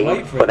One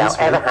team without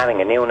ever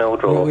having a 0-0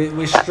 draw.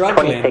 We're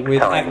struggling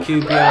with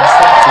 @QPR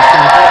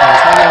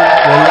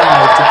stats. We're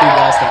live to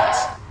QPR stats.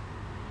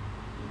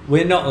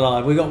 We're not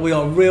live. We got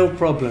real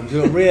problems.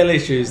 We've got real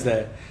issues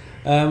there.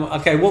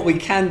 Okay, what we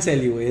can tell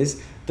you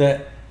is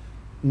that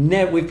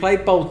we've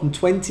played Bolton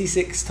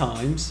 26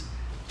 times,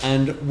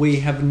 and we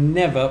have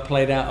never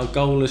played out a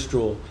goalless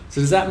draw.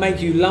 So does that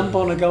make you lump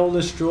on a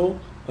goalless draw,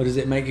 or does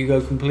it make you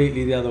go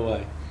completely the other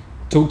way?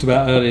 Talked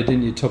about earlier,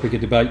 didn't you? Topic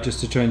of debate, just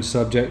to change the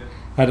subject.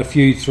 Had a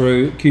few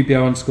through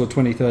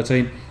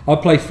QPR_2013. I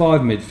play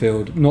 5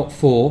 midfield, not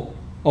 4.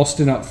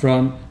 Austin up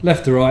front,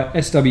 left to right,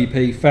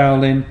 SWP,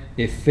 Fowling,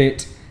 if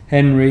fit,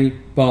 Henry,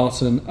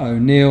 Barton,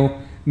 O'Neill.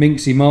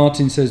 Minksy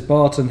Martin says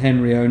Barton,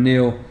 Henry,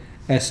 O'Neill,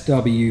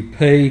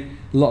 SWP.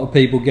 A lot of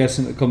people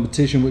guessing at the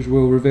competition, which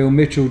will reveal.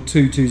 Mitchell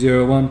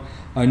 2201,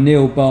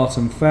 O'Neill,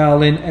 Barton,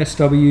 Fowling,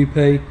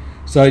 SWP.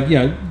 So, you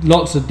know,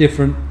 lots of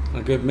different.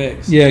 A good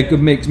mix. Yeah,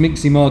 good mix.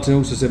 Minksy Martin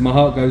also said, my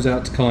heart goes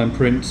out to Kiyan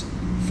Prince.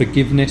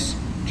 Forgiveness.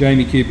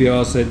 Jamie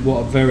QPR said,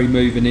 what a very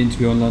moving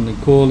interview on London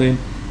Calling.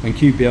 And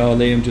QPR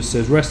Liam just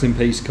says, rest in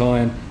peace,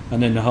 Kiyan,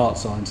 and then the heart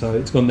sign. So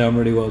it's gone down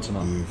really well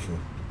tonight. Beautiful.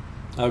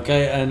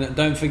 Okay, and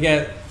don't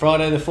forget,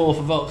 Friday the 4th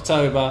of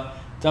October,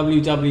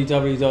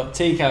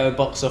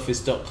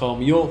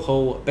 www.tkoboxoffice.com, York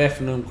Hall,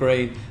 Bethnal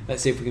Green.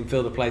 Let's see if we can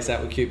fill the place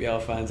out with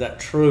QPR fans. That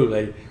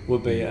truly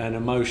would be an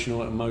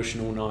emotional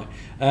night.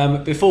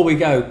 Before we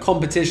go,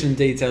 competition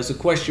details. The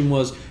question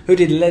was, who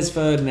did Les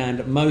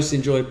Ferdinand most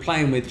enjoy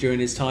playing with during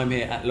his time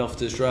here at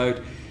Loftus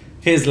Road?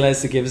 Here's Les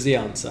to give us the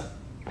answer.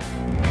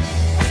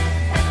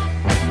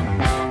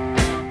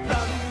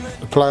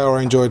 The player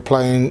I enjoyed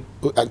playing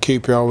at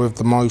QPR with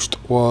the most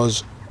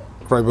was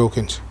Ray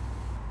Wilkins.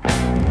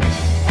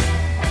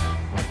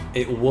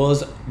 It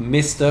was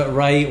Mr.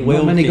 Ray Wilkins.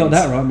 Not many got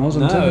that right, Moz,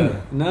 I'm telling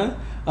you. No?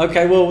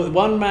 Okay, well,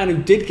 one man who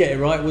did get it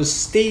right was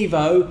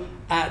Steve-O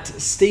at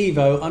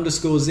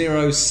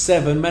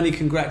Steve-O_07. Many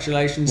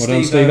congratulations, Well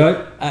done,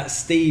 Steve-O. At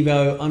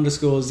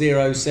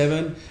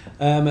Steve-O_07.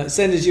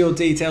 Send us your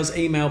details.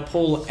 Email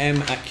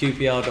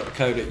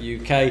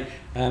paulm@qpr.co.uk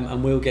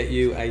and we'll get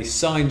you a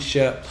signed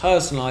shirt,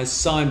 personalised,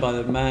 signed by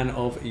the man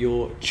of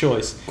your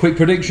choice. Quick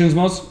predictions,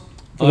 Moz,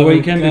 for the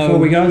weekend before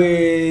we go?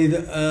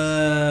 With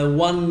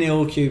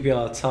 1-0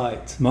 QPR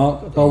tight.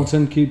 Mark,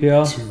 Bolton,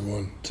 QPR?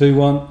 2-1.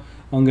 2-1.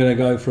 I'm going to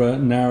go for a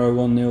narrow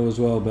 1-0 as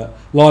well. But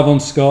live on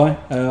Sky.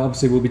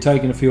 Obviously, we'll be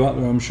taking a few up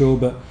there, I'm sure.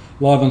 But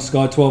live on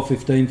Sky,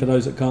 12:15 for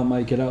those that can't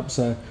make it up.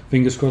 So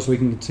fingers crossed we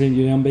can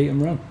continue the unbeaten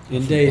run.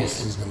 Indeed.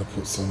 He's going to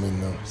put some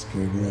in now. It's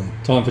going to be on.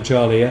 Time for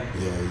Charlie, yeah?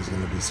 Yeah, he's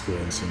going to be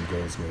scoring some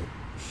goals, mate.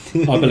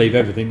 I believe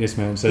everything this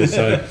man says.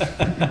 So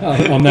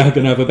I'm now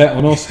going to have a bet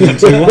on Austin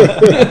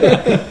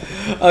 2-1.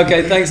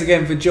 Okay, thanks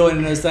again for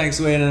joining us.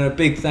 Thanks, Ian, and a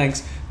big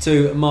thanks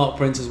to Mark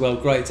Prince as well.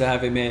 Great to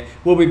have him here.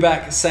 We'll be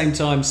back same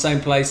time,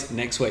 same place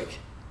next week.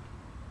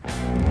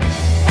 London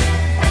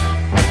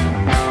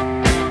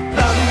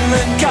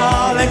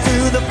calling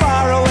to the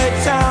faraway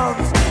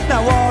towns.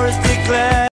 Now war is declared.